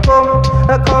 So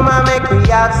come and make me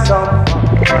have some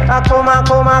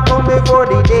fun. Come before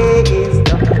the day is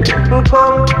done.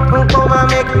 Come and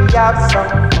make me have some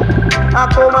fun.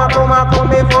 Come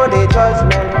before the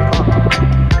judgment come.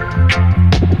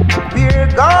 We're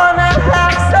gonna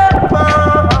have some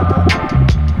fun.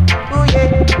 Ooh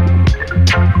yeah.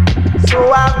 So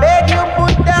I beg you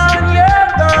put down your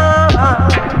gun.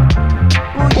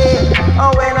 Ooh yeah.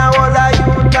 Oh, when I was a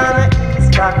youth on the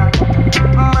Easter,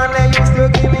 man, they used to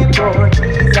give me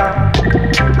tortillas.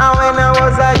 And when I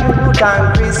was a youth on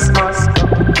Christmas,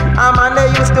 man, they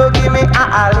used to give me a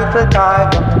little toy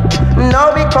gun. Now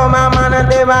become a man and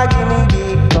they might give me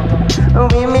gig gun.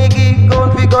 We me gig gun,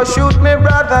 we go shoot me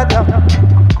brother down.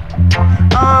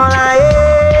 Oh,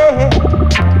 yeah.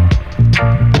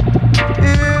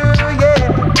 Ooh, yeah.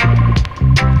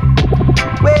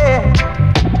 Well,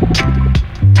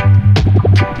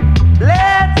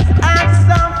 let's have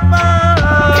some fun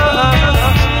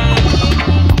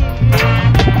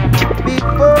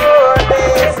before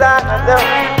days are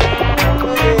done.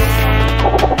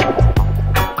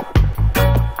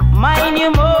 Mind you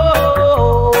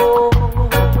more.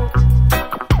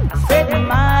 I said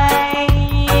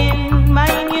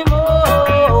mind you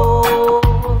more.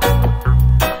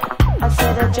 I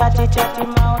said a chatty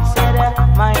mouth, said a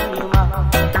mind you mouth.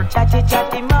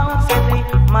 Chatty mouth, said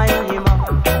a mind you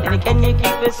mouth. And can you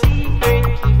keep a secret?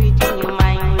 Keep it in your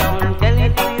mind. Don't tell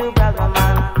it to your brother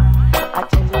man. I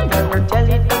tell you, don't tell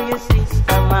it to your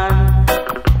sister man.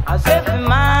 I said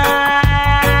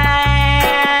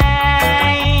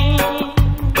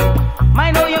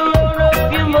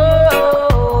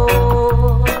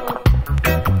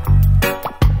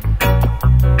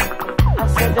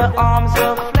the arms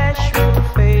of flesh will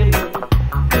fail you.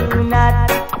 Do not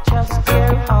trust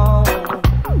your own.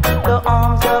 The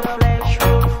arms of flesh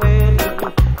will fail you.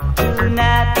 Do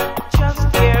not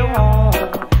trust your own.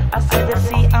 I said,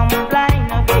 see, I'm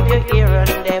blind, I beg your ear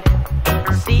and deaf.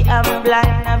 See, I'm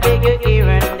blind, I beg your ear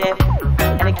and deaf.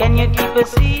 And can you keep a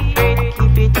secret?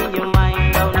 Keep it in your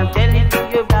mind. Don't tell it to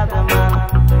your brother, man.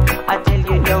 I tell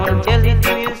you, don't tell it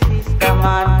to your sister,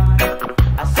 man.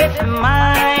 I said,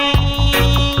 mine.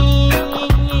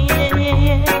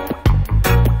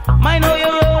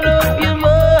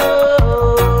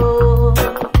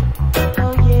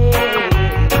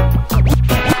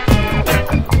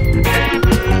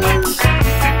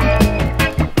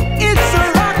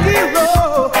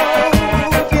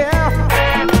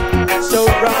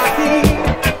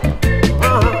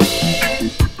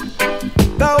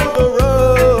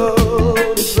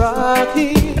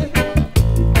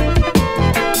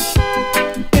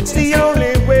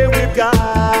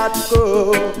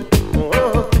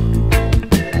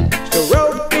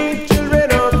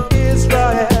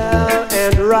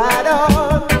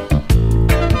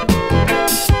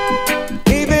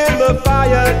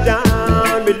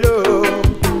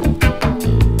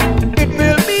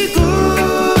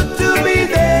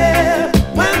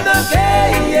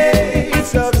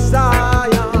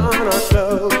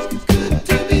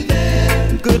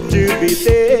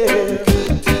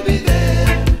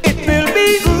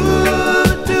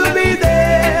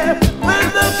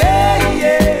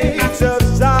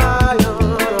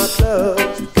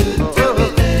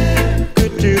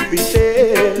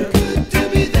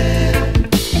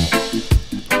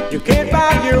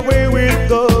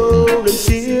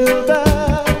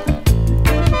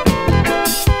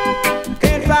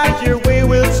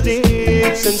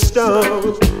 and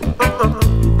stones.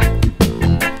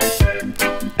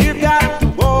 You've got to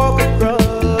walk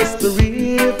across the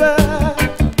river.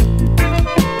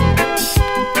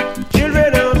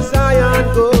 Children of Zion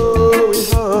going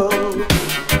home.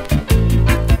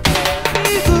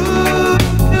 Be good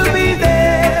to be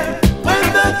there when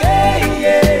the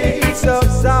gates of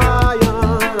Zion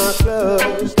are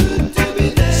closed. Good to be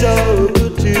there. So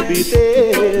good to be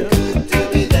there. Good to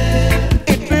be there.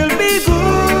 It will be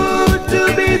good to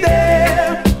be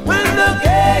there when the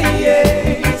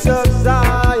gates of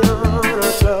Zion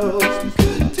are closed.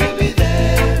 Good to be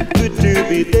there. Good to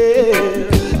be there.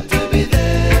 Good to be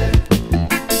there.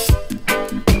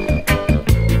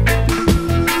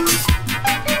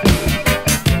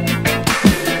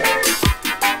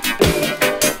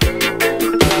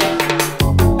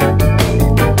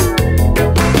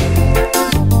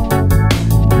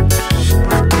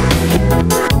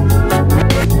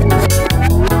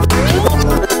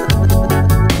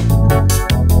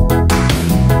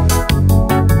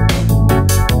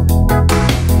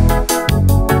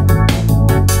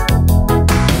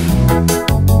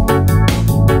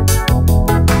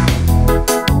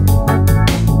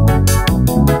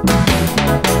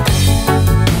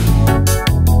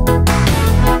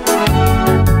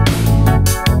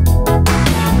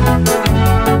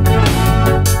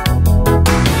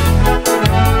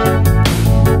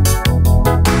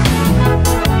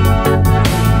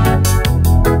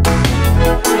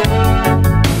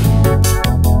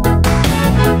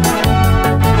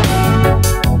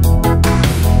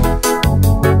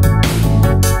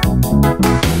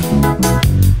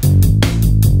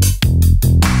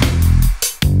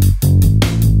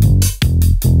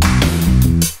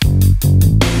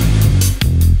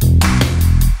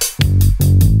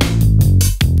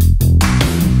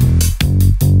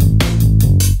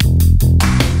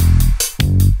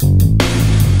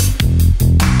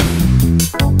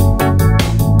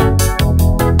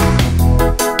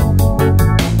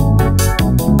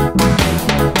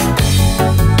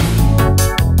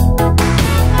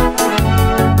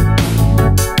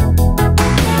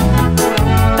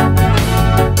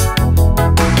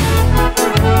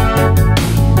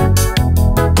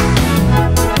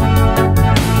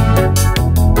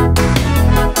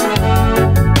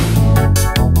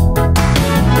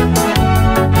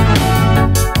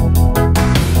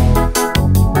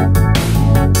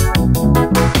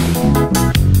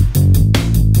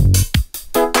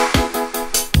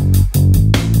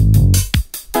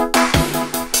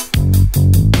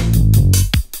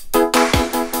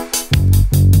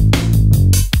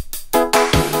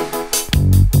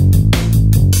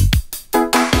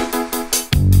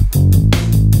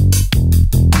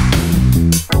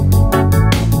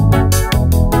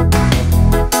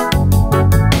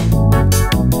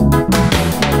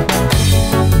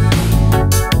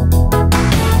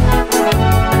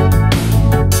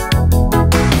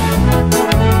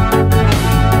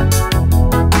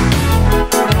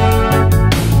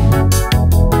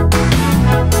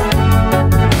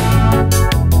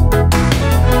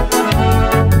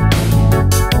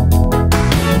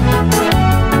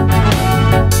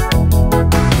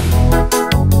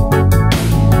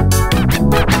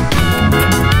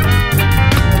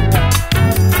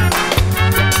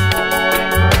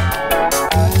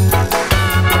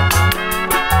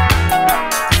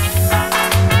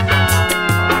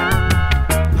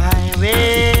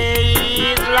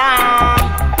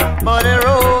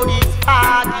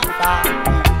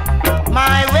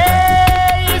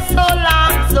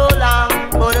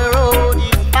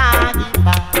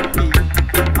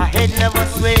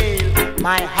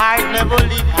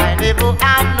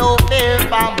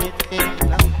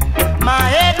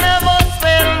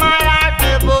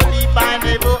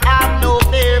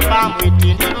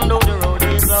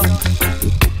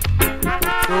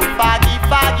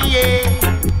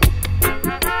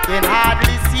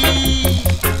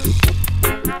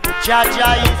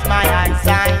 Jah is my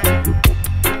eyesight.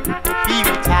 Be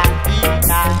with I, be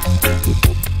with I.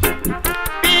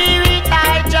 Be with I,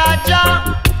 Jah.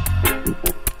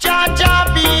 Jah,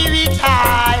 be with I.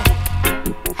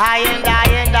 I and I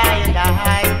and I and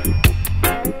I.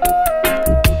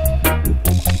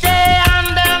 They and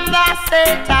them that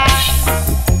Satan.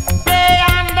 They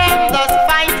and them that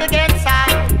fight against I.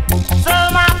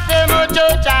 Some of them will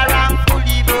judge I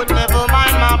wrongfully, but never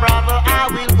mind, my brother, I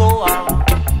will go on.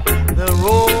 The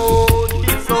road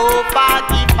is so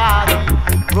foggy, foggy.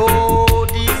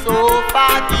 Road is so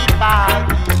foggy,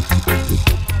 foggy.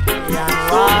 Yeah,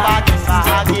 so foggy,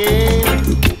 foggy.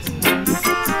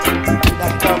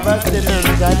 That covers the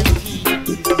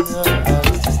mentality.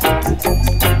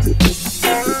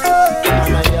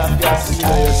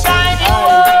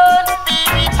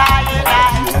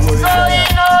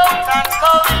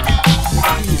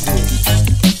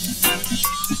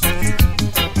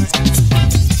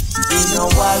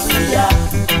 warrior.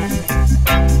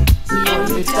 We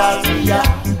only warrior.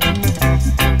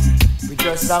 We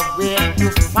just have way to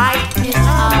fight this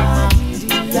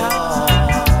Armageddon.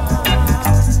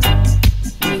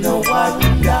 We no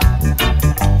warrior.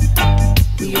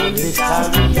 We only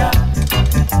warrior.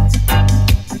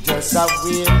 We just have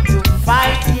way to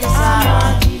fight this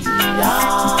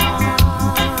Armageddon.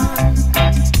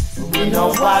 We no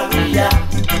warrior.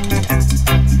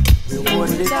 We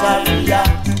only warrior.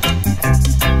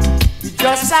 We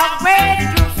just have way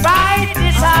to fight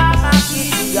this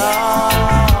Armageddon.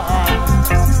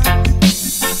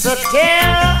 So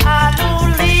tell all who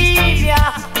leave ya,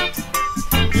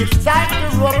 it's time to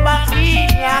rub back in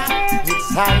ya. It's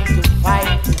time to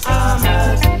fight this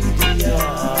Armageddon.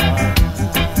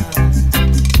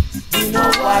 We no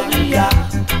warrior,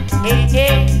 hey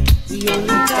hey, we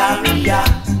only warrior.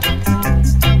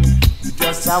 We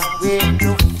just have way to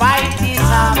fight this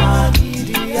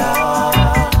Armageddon.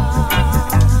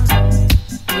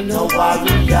 We no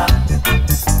warrior,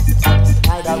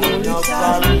 neither we no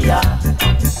warrior.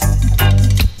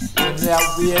 We are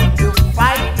way to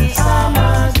fight this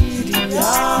Armageddon.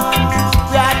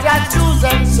 We are just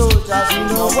chosen soldiers, we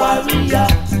no warrior.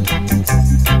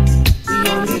 We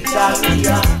only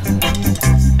warrior.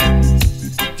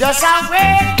 Just a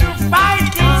way to fight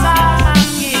this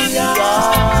Armageddon.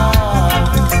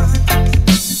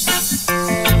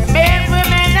 Men,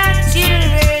 women and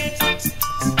children,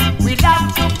 we have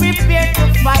to prepare to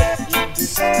fight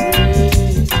this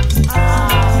great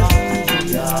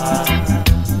Armageddon.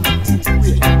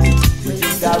 Where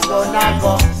you da run and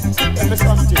go? Tell me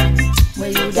something. Where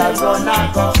you da run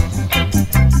and go?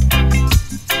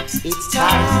 It's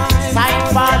time to fight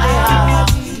for the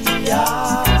Armageddon.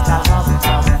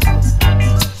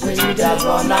 Where you da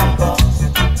run and go?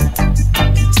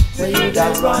 Where you da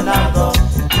run and go?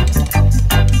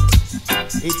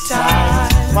 It's time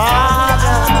for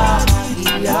the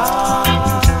Armageddon.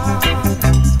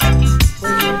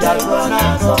 Where you da run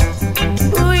and go?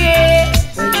 Ooh yeah.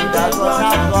 Where you da run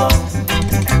and go?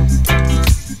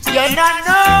 You don't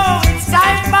know it's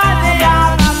time for the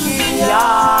Armageddon.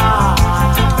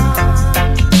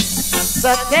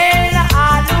 So tell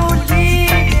all who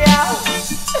leave ya,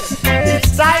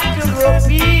 it's time to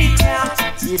repeat ya.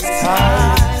 It's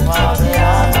time for the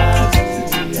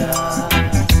Armageddon.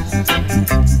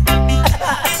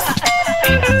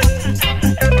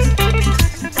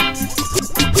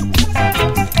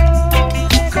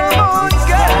 Come on,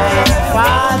 girl.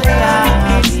 For the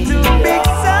Armageddon. Big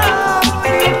sound,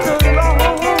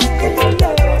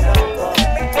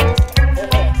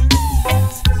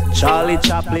 Charlie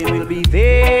Chaplin will be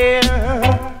there.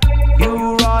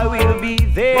 You Roy will be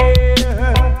there.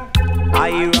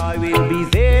 I Roy will be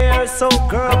there. So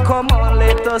girl, come on,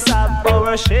 let us have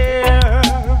our share.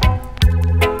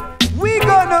 We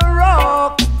gonna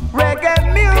rock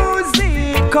reggae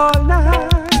music all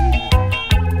night.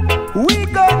 We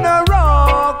gonna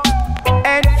rock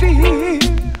and feel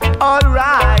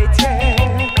alright,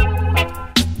 yeah.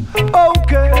 Oh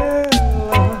girl,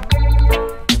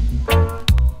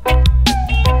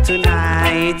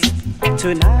 tonight,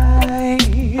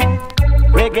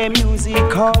 reggae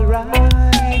music alright.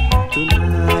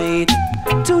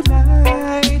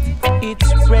 Tonight,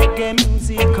 it's reggae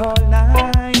music all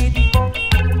night.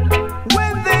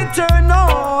 When they turn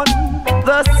on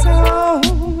the sound,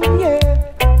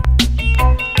 yeah,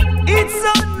 it's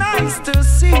so nice to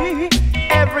see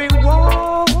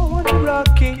everyone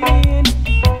rocking.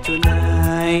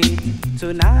 Tonight,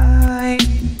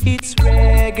 it's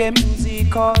reggae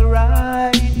music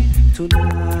alright.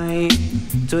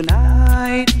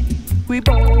 Tonight, we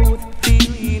both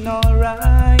feeling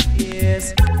alright,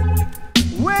 yes.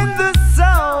 When the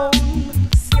sound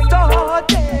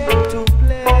started to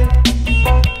play,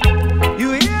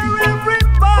 you hear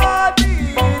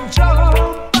everybody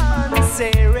jump and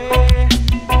say, "Ray."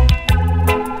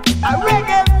 A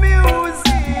reggae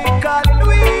music and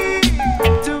we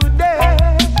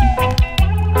today.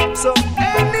 So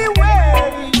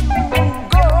anywhere you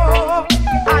go,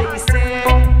 I say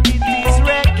it is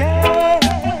reggae.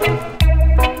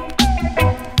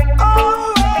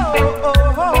 Oh,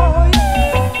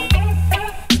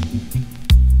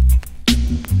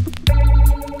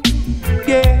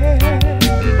 yeah.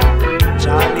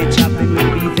 Charlie Chaplin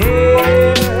will be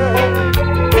there.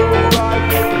 Roy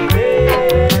will be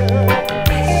there.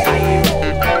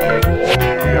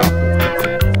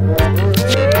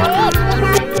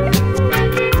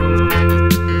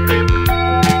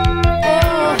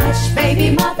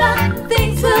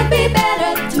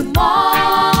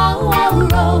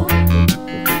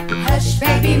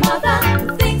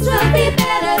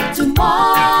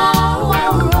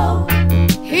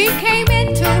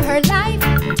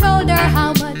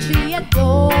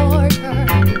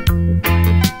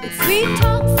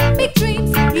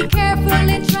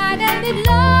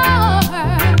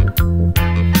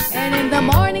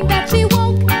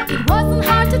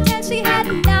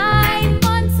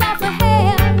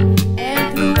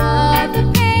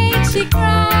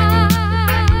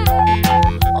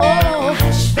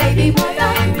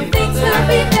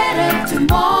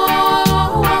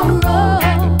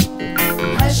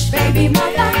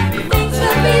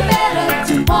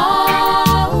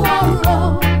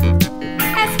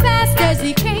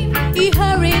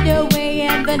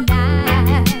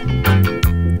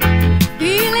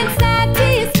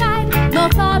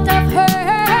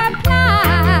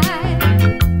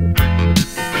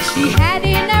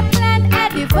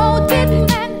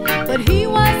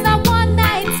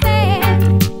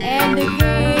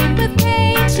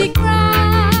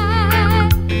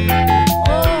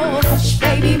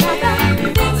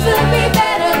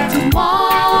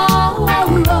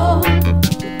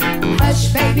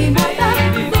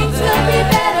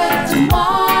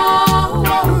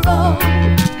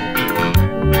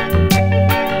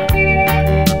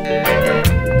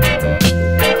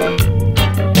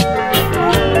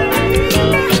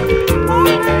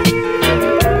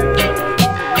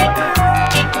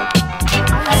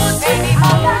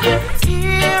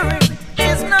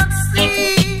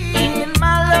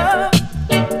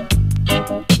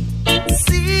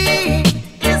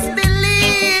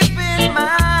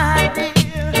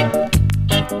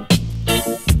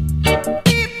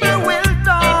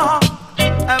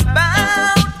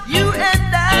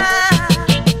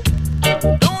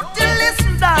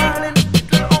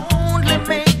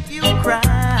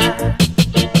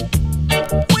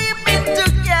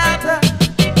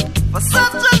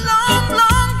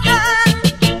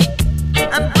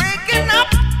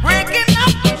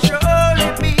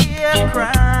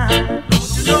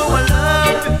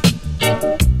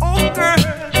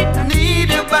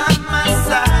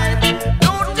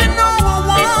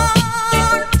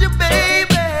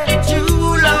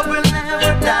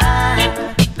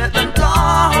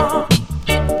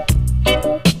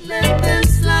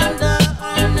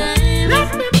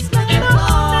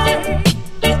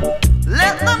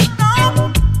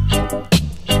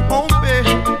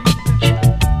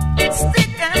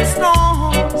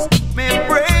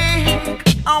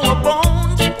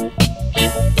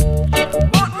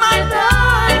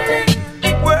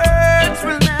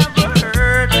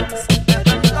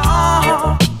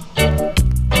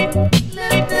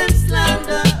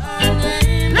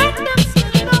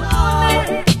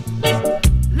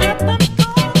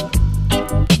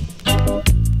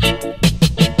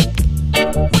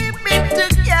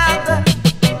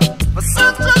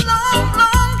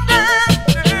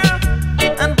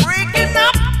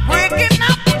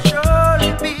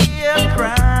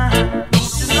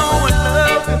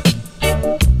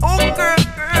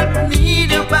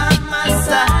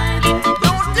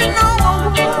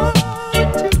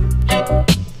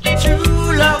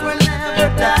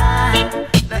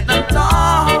 let them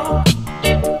talk.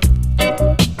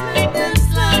 Let them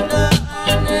slander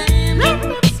our name.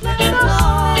 Let them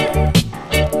lie.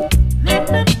 Let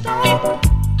them talk.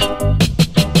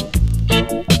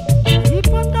 Keep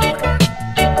on talking.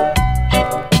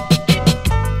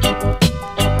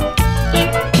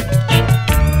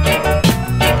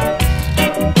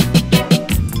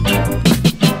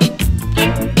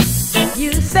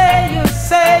 You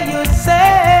say,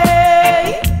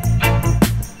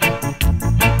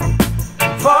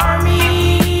 for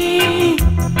me,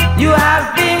 you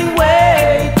have been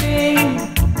waiting.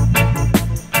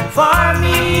 For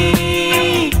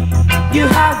me, you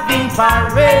have been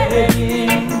parading.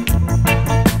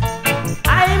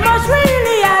 I must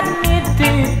really admit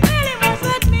it,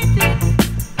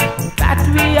 that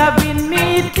we have been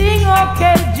meeting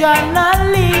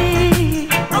occasionally.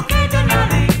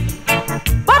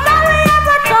 But all we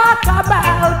ever talk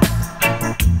about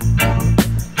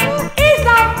is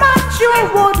how much you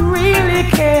would really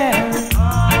care.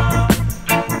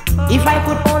 If I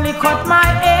could only cut my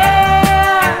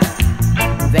hair,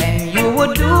 then you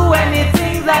would do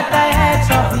anything that I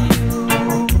ask of you.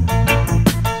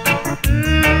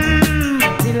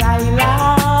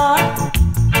 Delilah,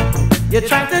 you're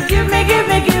trying to give me,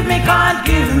 can't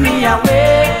give me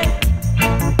away.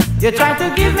 You're trying to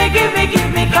give me,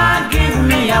 can't give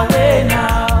me away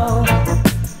now.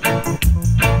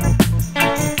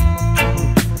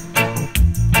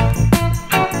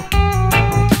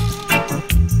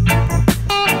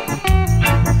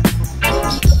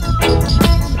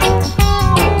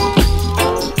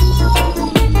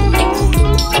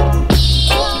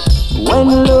 When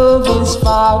love is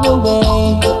far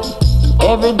away,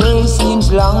 every day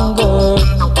seems longer.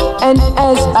 And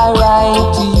as I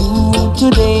write to you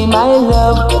today, my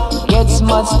love gets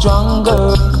much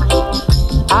stronger.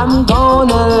 I'm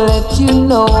gonna let you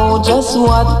know just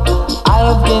what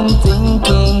I've been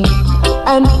thinking,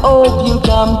 and hope you'll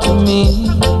come to me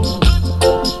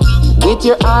with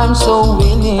your arms so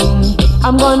willing.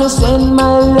 I'm gonna send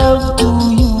my love to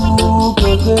you,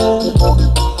 girl,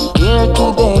 here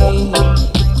today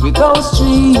with those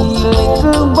 3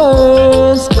 little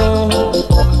birds, girl.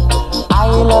 I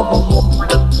love you.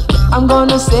 I'm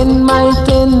gonna send my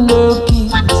tender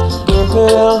kiss,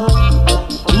 girl,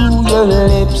 to your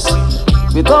lips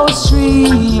with those 3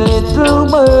 little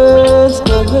birds,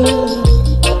 girl.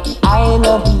 I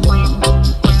love you.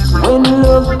 When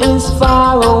love is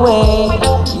far away,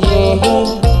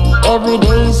 yeah, every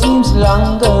day seems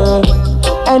longer.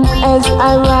 And as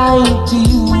I write to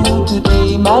you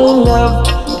today, my love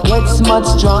gets much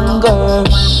stronger.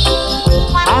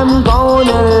 I'm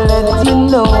gonna let you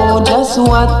know just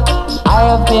what I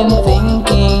have been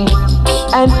thinking,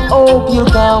 and hope you'll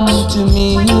come to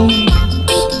me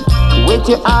with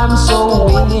your arms so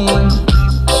willing.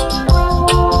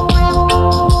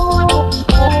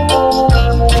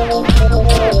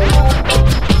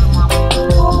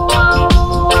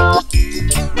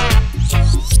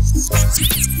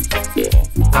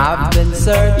 I've been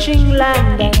searching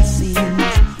land and sea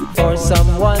for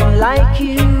someone like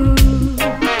you.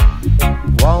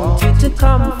 Want you to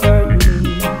comfort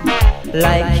me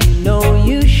like you know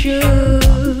you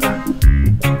should.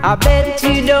 I bet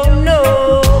you don't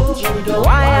know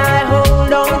why I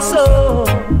hold on so.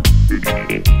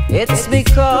 It's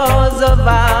because of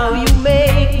how you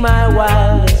make my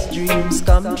wildest dreams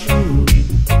come true.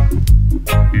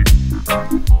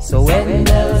 So when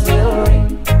bells will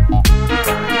ring,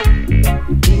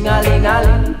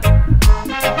 ding-a-ling-a-ling,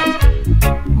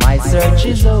 my search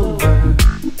is over,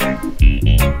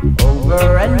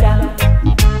 over and out.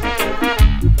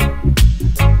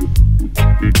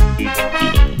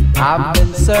 I've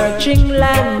been searching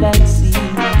land and sea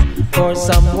for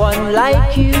someone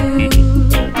like you.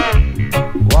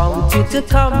 Want you to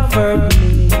comfort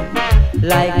me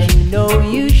like you know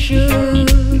you should.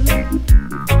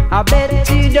 I bet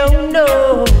you don't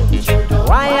know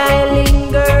why I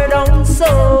lingered on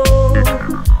so.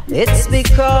 It's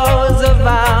because of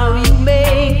how you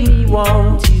make me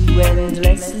want you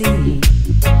endlessly.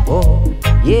 Oh,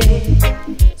 yeah.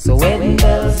 So when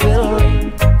bells will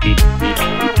ring,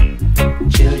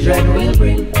 children will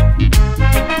bring,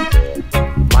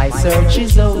 my search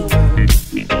is over,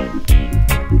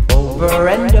 over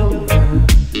and over.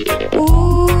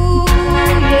 Ooh,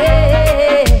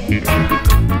 yeah.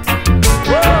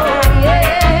 Oh, yeah.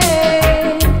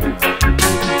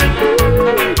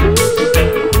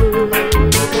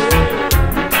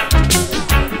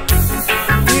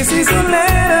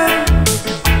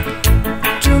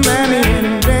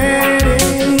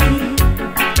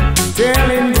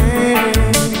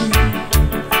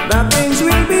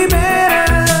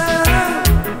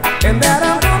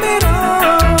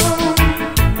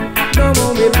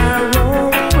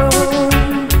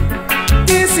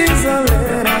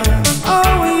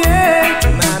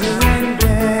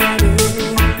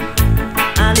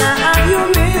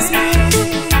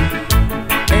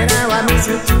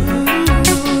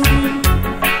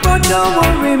 don't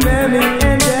worry, mommy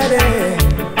and daddy,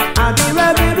 I'll be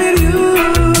right there with you.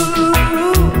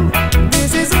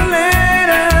 This is a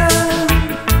letter.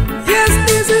 Yes,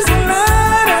 this is a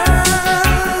letter.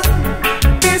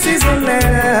 This is a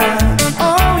letter.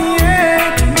 Oh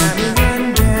yeah, mommy and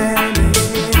daddy.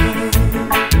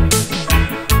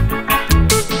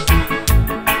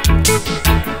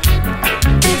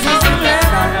 This is a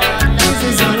letter. This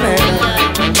is a letter.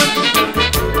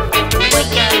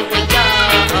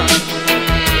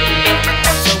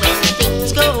 So when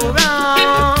things go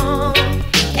wrong,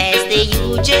 as they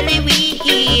usually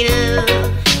will,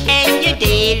 and your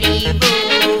daily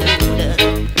road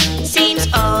seems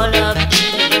all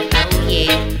uphill, oh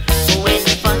yeah. When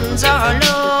the funds are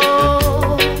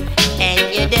low and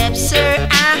your debts are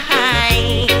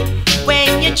high,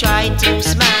 when you try to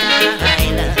smile,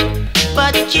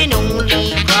 but you can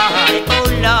only cry, oh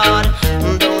Lord,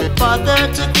 don't bother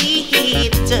to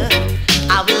quit.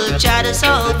 I will try to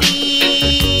solve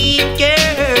it,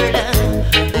 girl.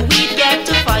 We've got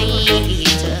to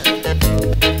fight,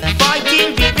 fight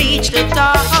till we reach the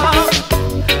top.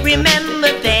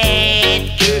 Remember that,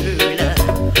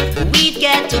 girl. We've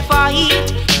got to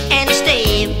fight, and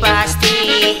step by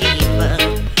step,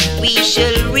 we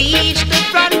shall reach the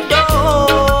front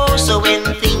door. So when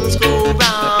things go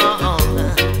wrong,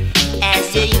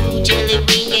 as you usually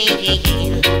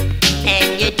will,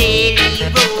 and your daily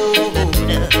road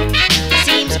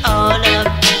seems all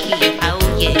uphill, oh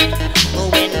yeah.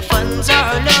 When the funds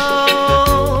are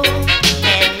low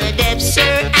and the debts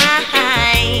are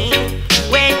high,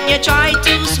 when you try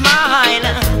to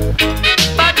smile,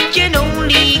 but you can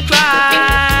only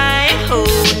cry. Oh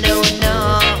no, no.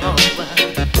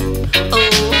 Oh,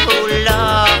 oh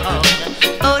Lord.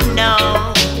 Oh no.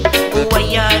 Oh why,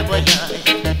 why,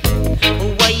 oh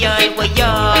why, why,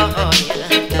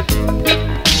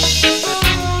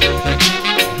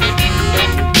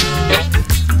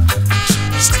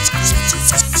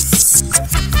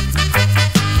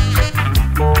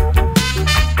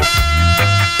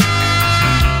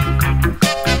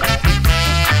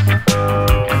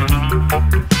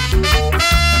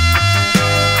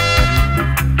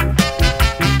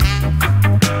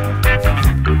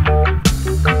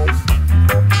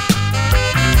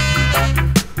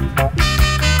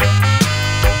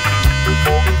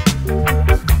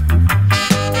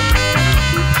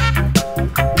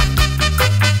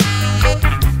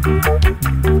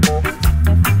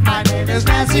 My name is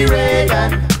Nancy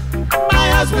Reagan. My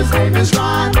husband's name is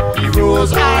Ron. He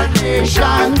rules our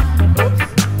nation.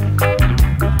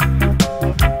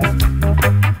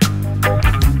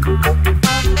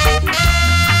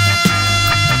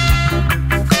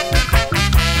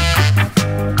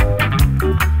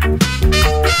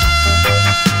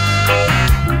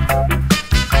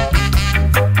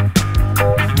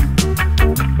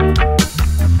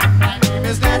 My name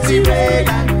is Nancy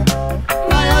Reagan.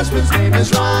 My husband's name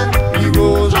is Ron. He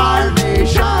rules our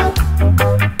nation.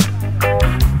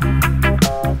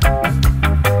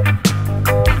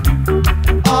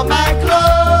 All my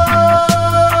clothes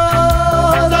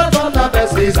are from the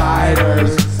best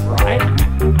designers. Right.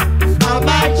 All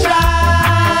my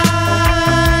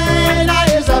china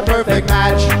is a perfect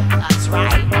match. That's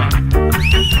right.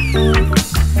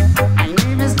 My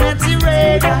name is Nancy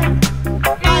Reagan.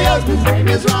 My husband's name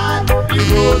is Ron. He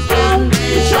rules the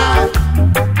nation.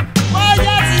 Oh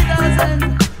yes, he doesn't.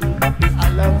 I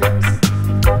love this.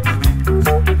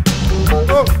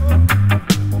 Oh.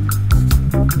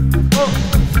 Oh. Oh.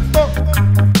 Oh.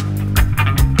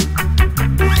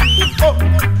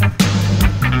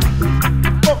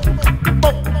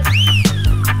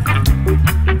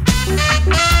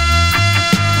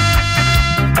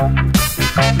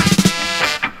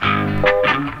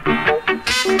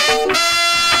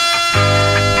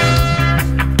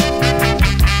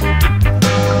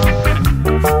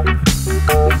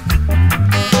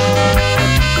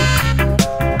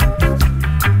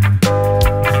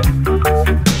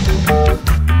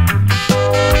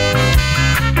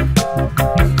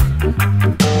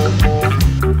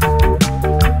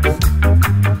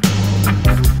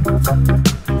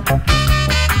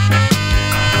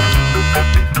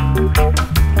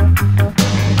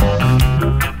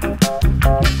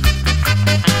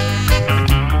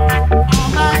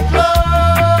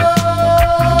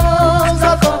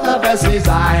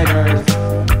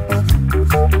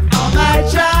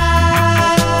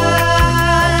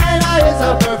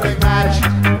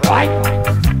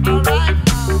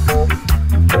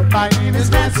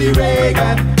 Nancy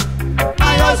Reagan.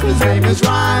 My husband's name is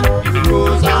Ron. He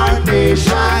rules our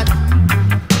nation.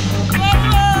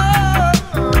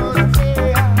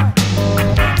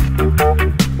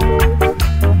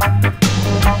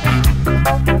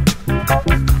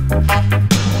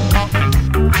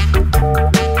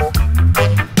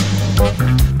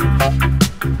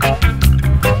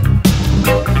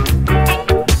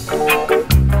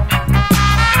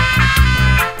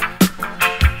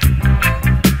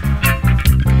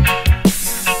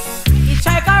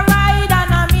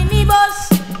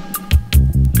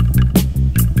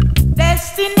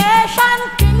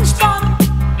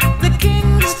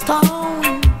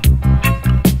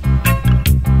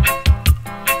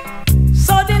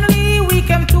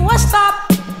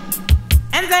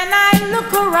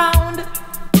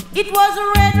 It was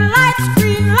red lights,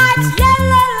 green lights,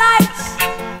 yellow lights,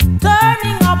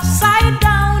 turning upside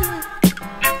down.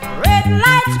 Red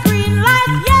lights, green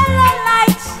lights, yellow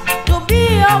lights, to be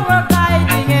our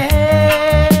guiding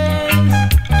hands.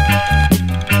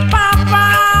 Papa,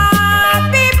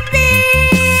 beep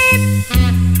beep,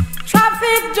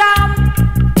 traffic jam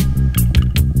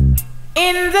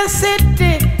in the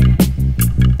city.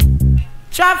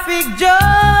 Traffic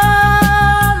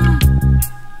jam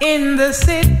in the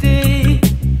city.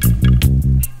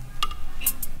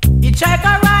 You check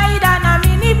a ride on a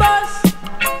minibus.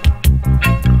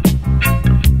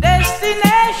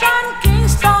 Destination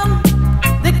Kingston,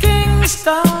 the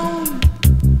Kingston.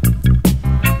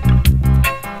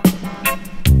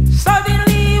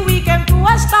 Suddenly we came to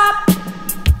a stop,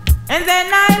 and then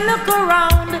I look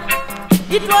around.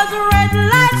 It was red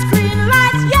lights, green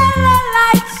lights, yellow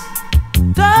lights,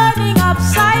 turning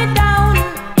upside down.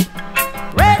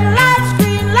 Red lights,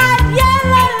 green lights,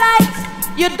 yellow lights,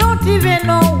 you don't even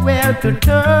know where to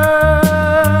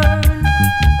turn.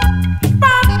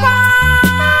 Papa,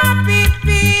 beep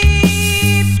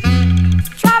beep,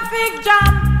 traffic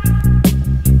jam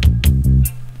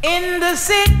in the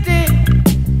city.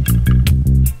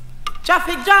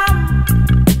 Traffic jam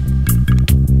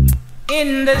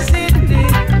in the city.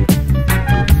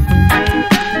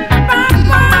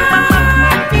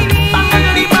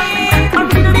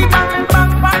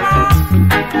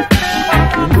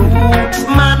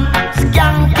 Rootsman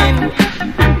Skanking,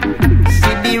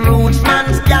 see the Rootsman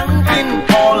Skanking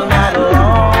all night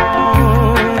long,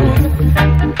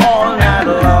 all night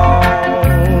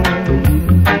long.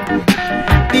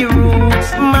 The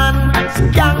Rootsman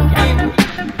Skanking,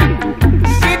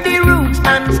 see the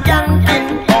Rootsman Skanking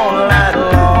all night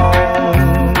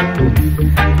long,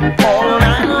 all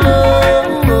night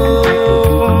long.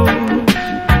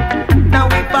 Now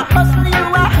if I hustle, you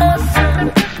I hustle.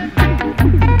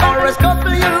 Or a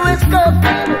couple you is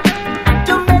couple,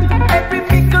 to make every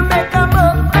nickel make a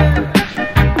muffin.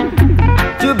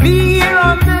 To be here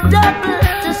on the double,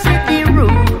 to see the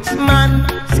Rootsman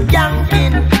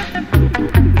Skanking,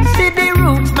 see the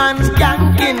Rootsman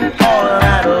Skanking all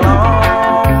night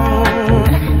long,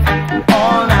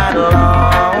 all night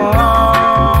long.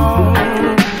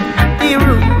 The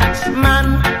Rootsman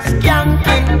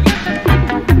Skanking,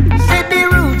 see the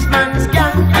Rootsman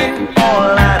Skanking all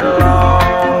night long.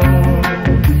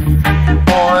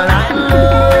 All night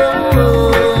long.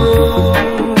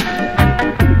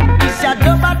 It's a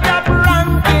double top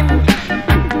ranking.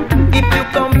 If you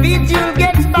compete, you'll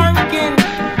get spanking.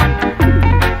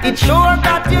 It's sure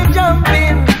that you're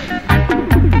jumping.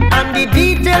 And the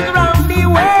details round the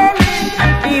wearing.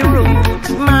 The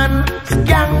Rootsman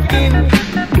Skanking.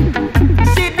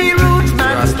 See the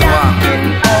Rootsman Skanking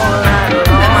all night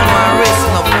long. Man, I risk,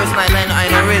 no first night, I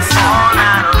no risk. All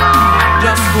night long.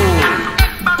 Just go.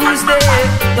 Who's there?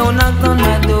 Don't knock on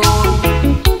my door.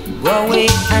 Go away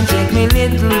and check me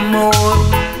little more.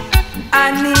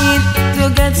 I need to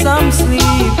get some sleep.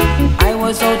 I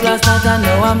was out last night and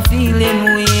now I'm feeling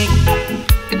weak.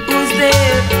 Who's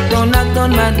there? Don't knock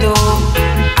on my door.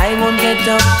 I won't get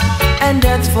up, and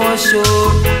that's for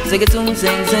sure. Sing it, sing,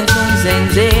 sing, sing, sing, sing,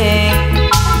 sing.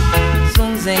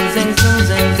 Sing, sing, sing, sing,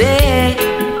 sing, sing.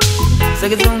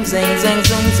 Sing it, sing, sing, sing,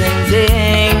 sing, sing,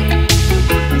 sing.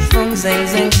 Sing, sing,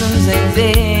 sing, sing, sing,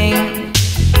 sing.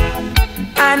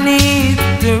 I need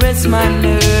to rest my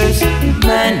nerves.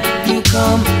 Man, you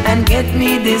come and get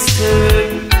me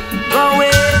disturbed. Go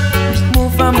away,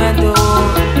 move from my door.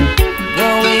 Go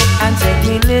away and take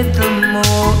me little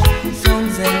more. Sing,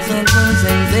 sing, sing, sing,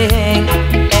 sing, sing.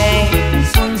 Hey,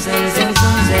 sing, sing, sing,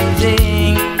 sing, sing,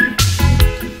 sing.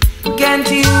 Can't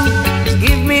you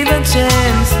give me the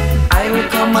chance? I will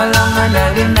come along and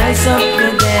I will nice up the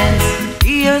dance.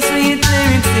 Hear sweet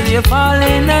lyrics till you fall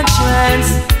in a trance.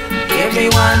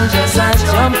 Everyone just a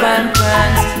jump and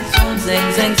prance.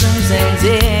 Sing, sing, sing, sing, sing,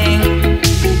 sing.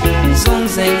 Sing,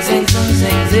 sing, sing, sing,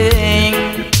 sing, sing.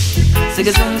 Sing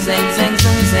a sing, sing, sing,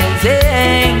 sing, sing,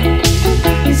 sing.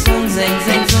 Sing, sing,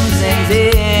 sing, sing, sing,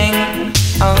 sing.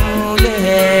 Oh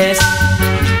yes.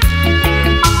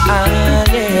 Ah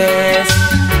yes.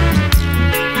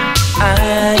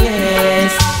 Ah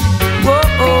yes. Whoa,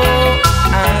 oh.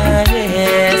 Ah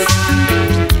yes.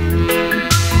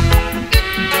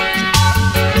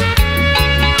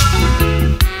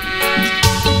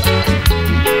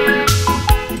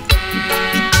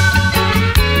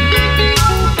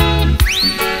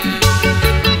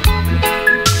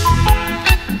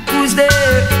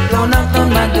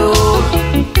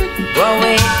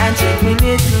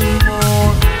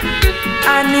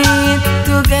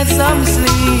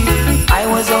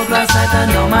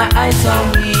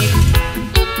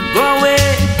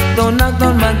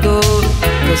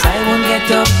 'cause I won't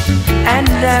get up, and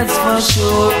that's for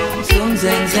sure. Zoom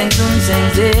zing zing, zoom zing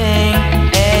zing.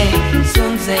 Hey,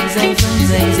 zoom zing zing, zoom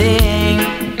zing zing.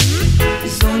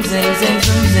 Zoom zing zing,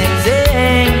 zoom zing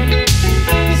zing.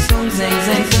 Zoom zing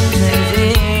zing, zoom zing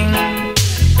zing.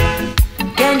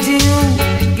 Can't you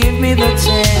give me the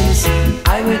chance?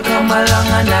 I will come along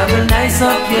and I will nice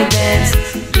up your dance.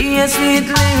 Your sweet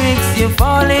lyrics, you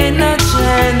fall in a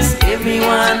trance.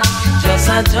 Everyone just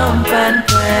a jump and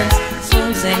prance.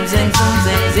 Zoom zing zing, zoom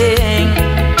zing zing.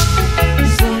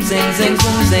 Zoom zing zing,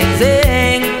 zoom zing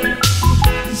zing.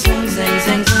 Zoom zing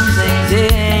zing, zoom zing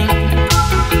zing.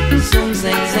 Zoom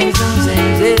zing zing, zoom zing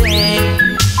zing.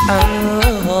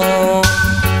 Oh,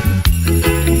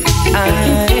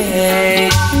 ay,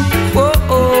 oh,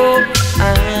 oh,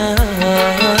 ay,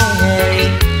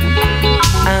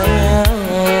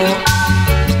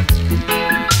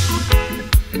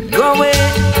 go away,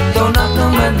 don't knock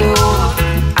on my door.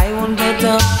 I won't get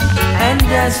up, and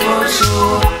that's for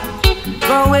sure.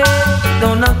 Go away,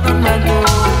 don't knock on my door.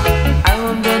 I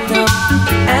won't get up,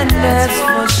 and that's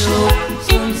for sure.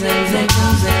 Zoom zing zing,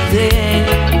 zoom zing zing.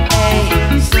 Hey,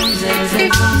 zoom zing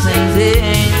zing, zoom zing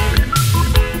zing.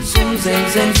 Zoom zing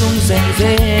zing, zoom zing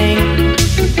zing.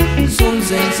 Zoom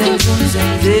zing zing, zoom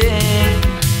zing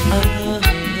zing.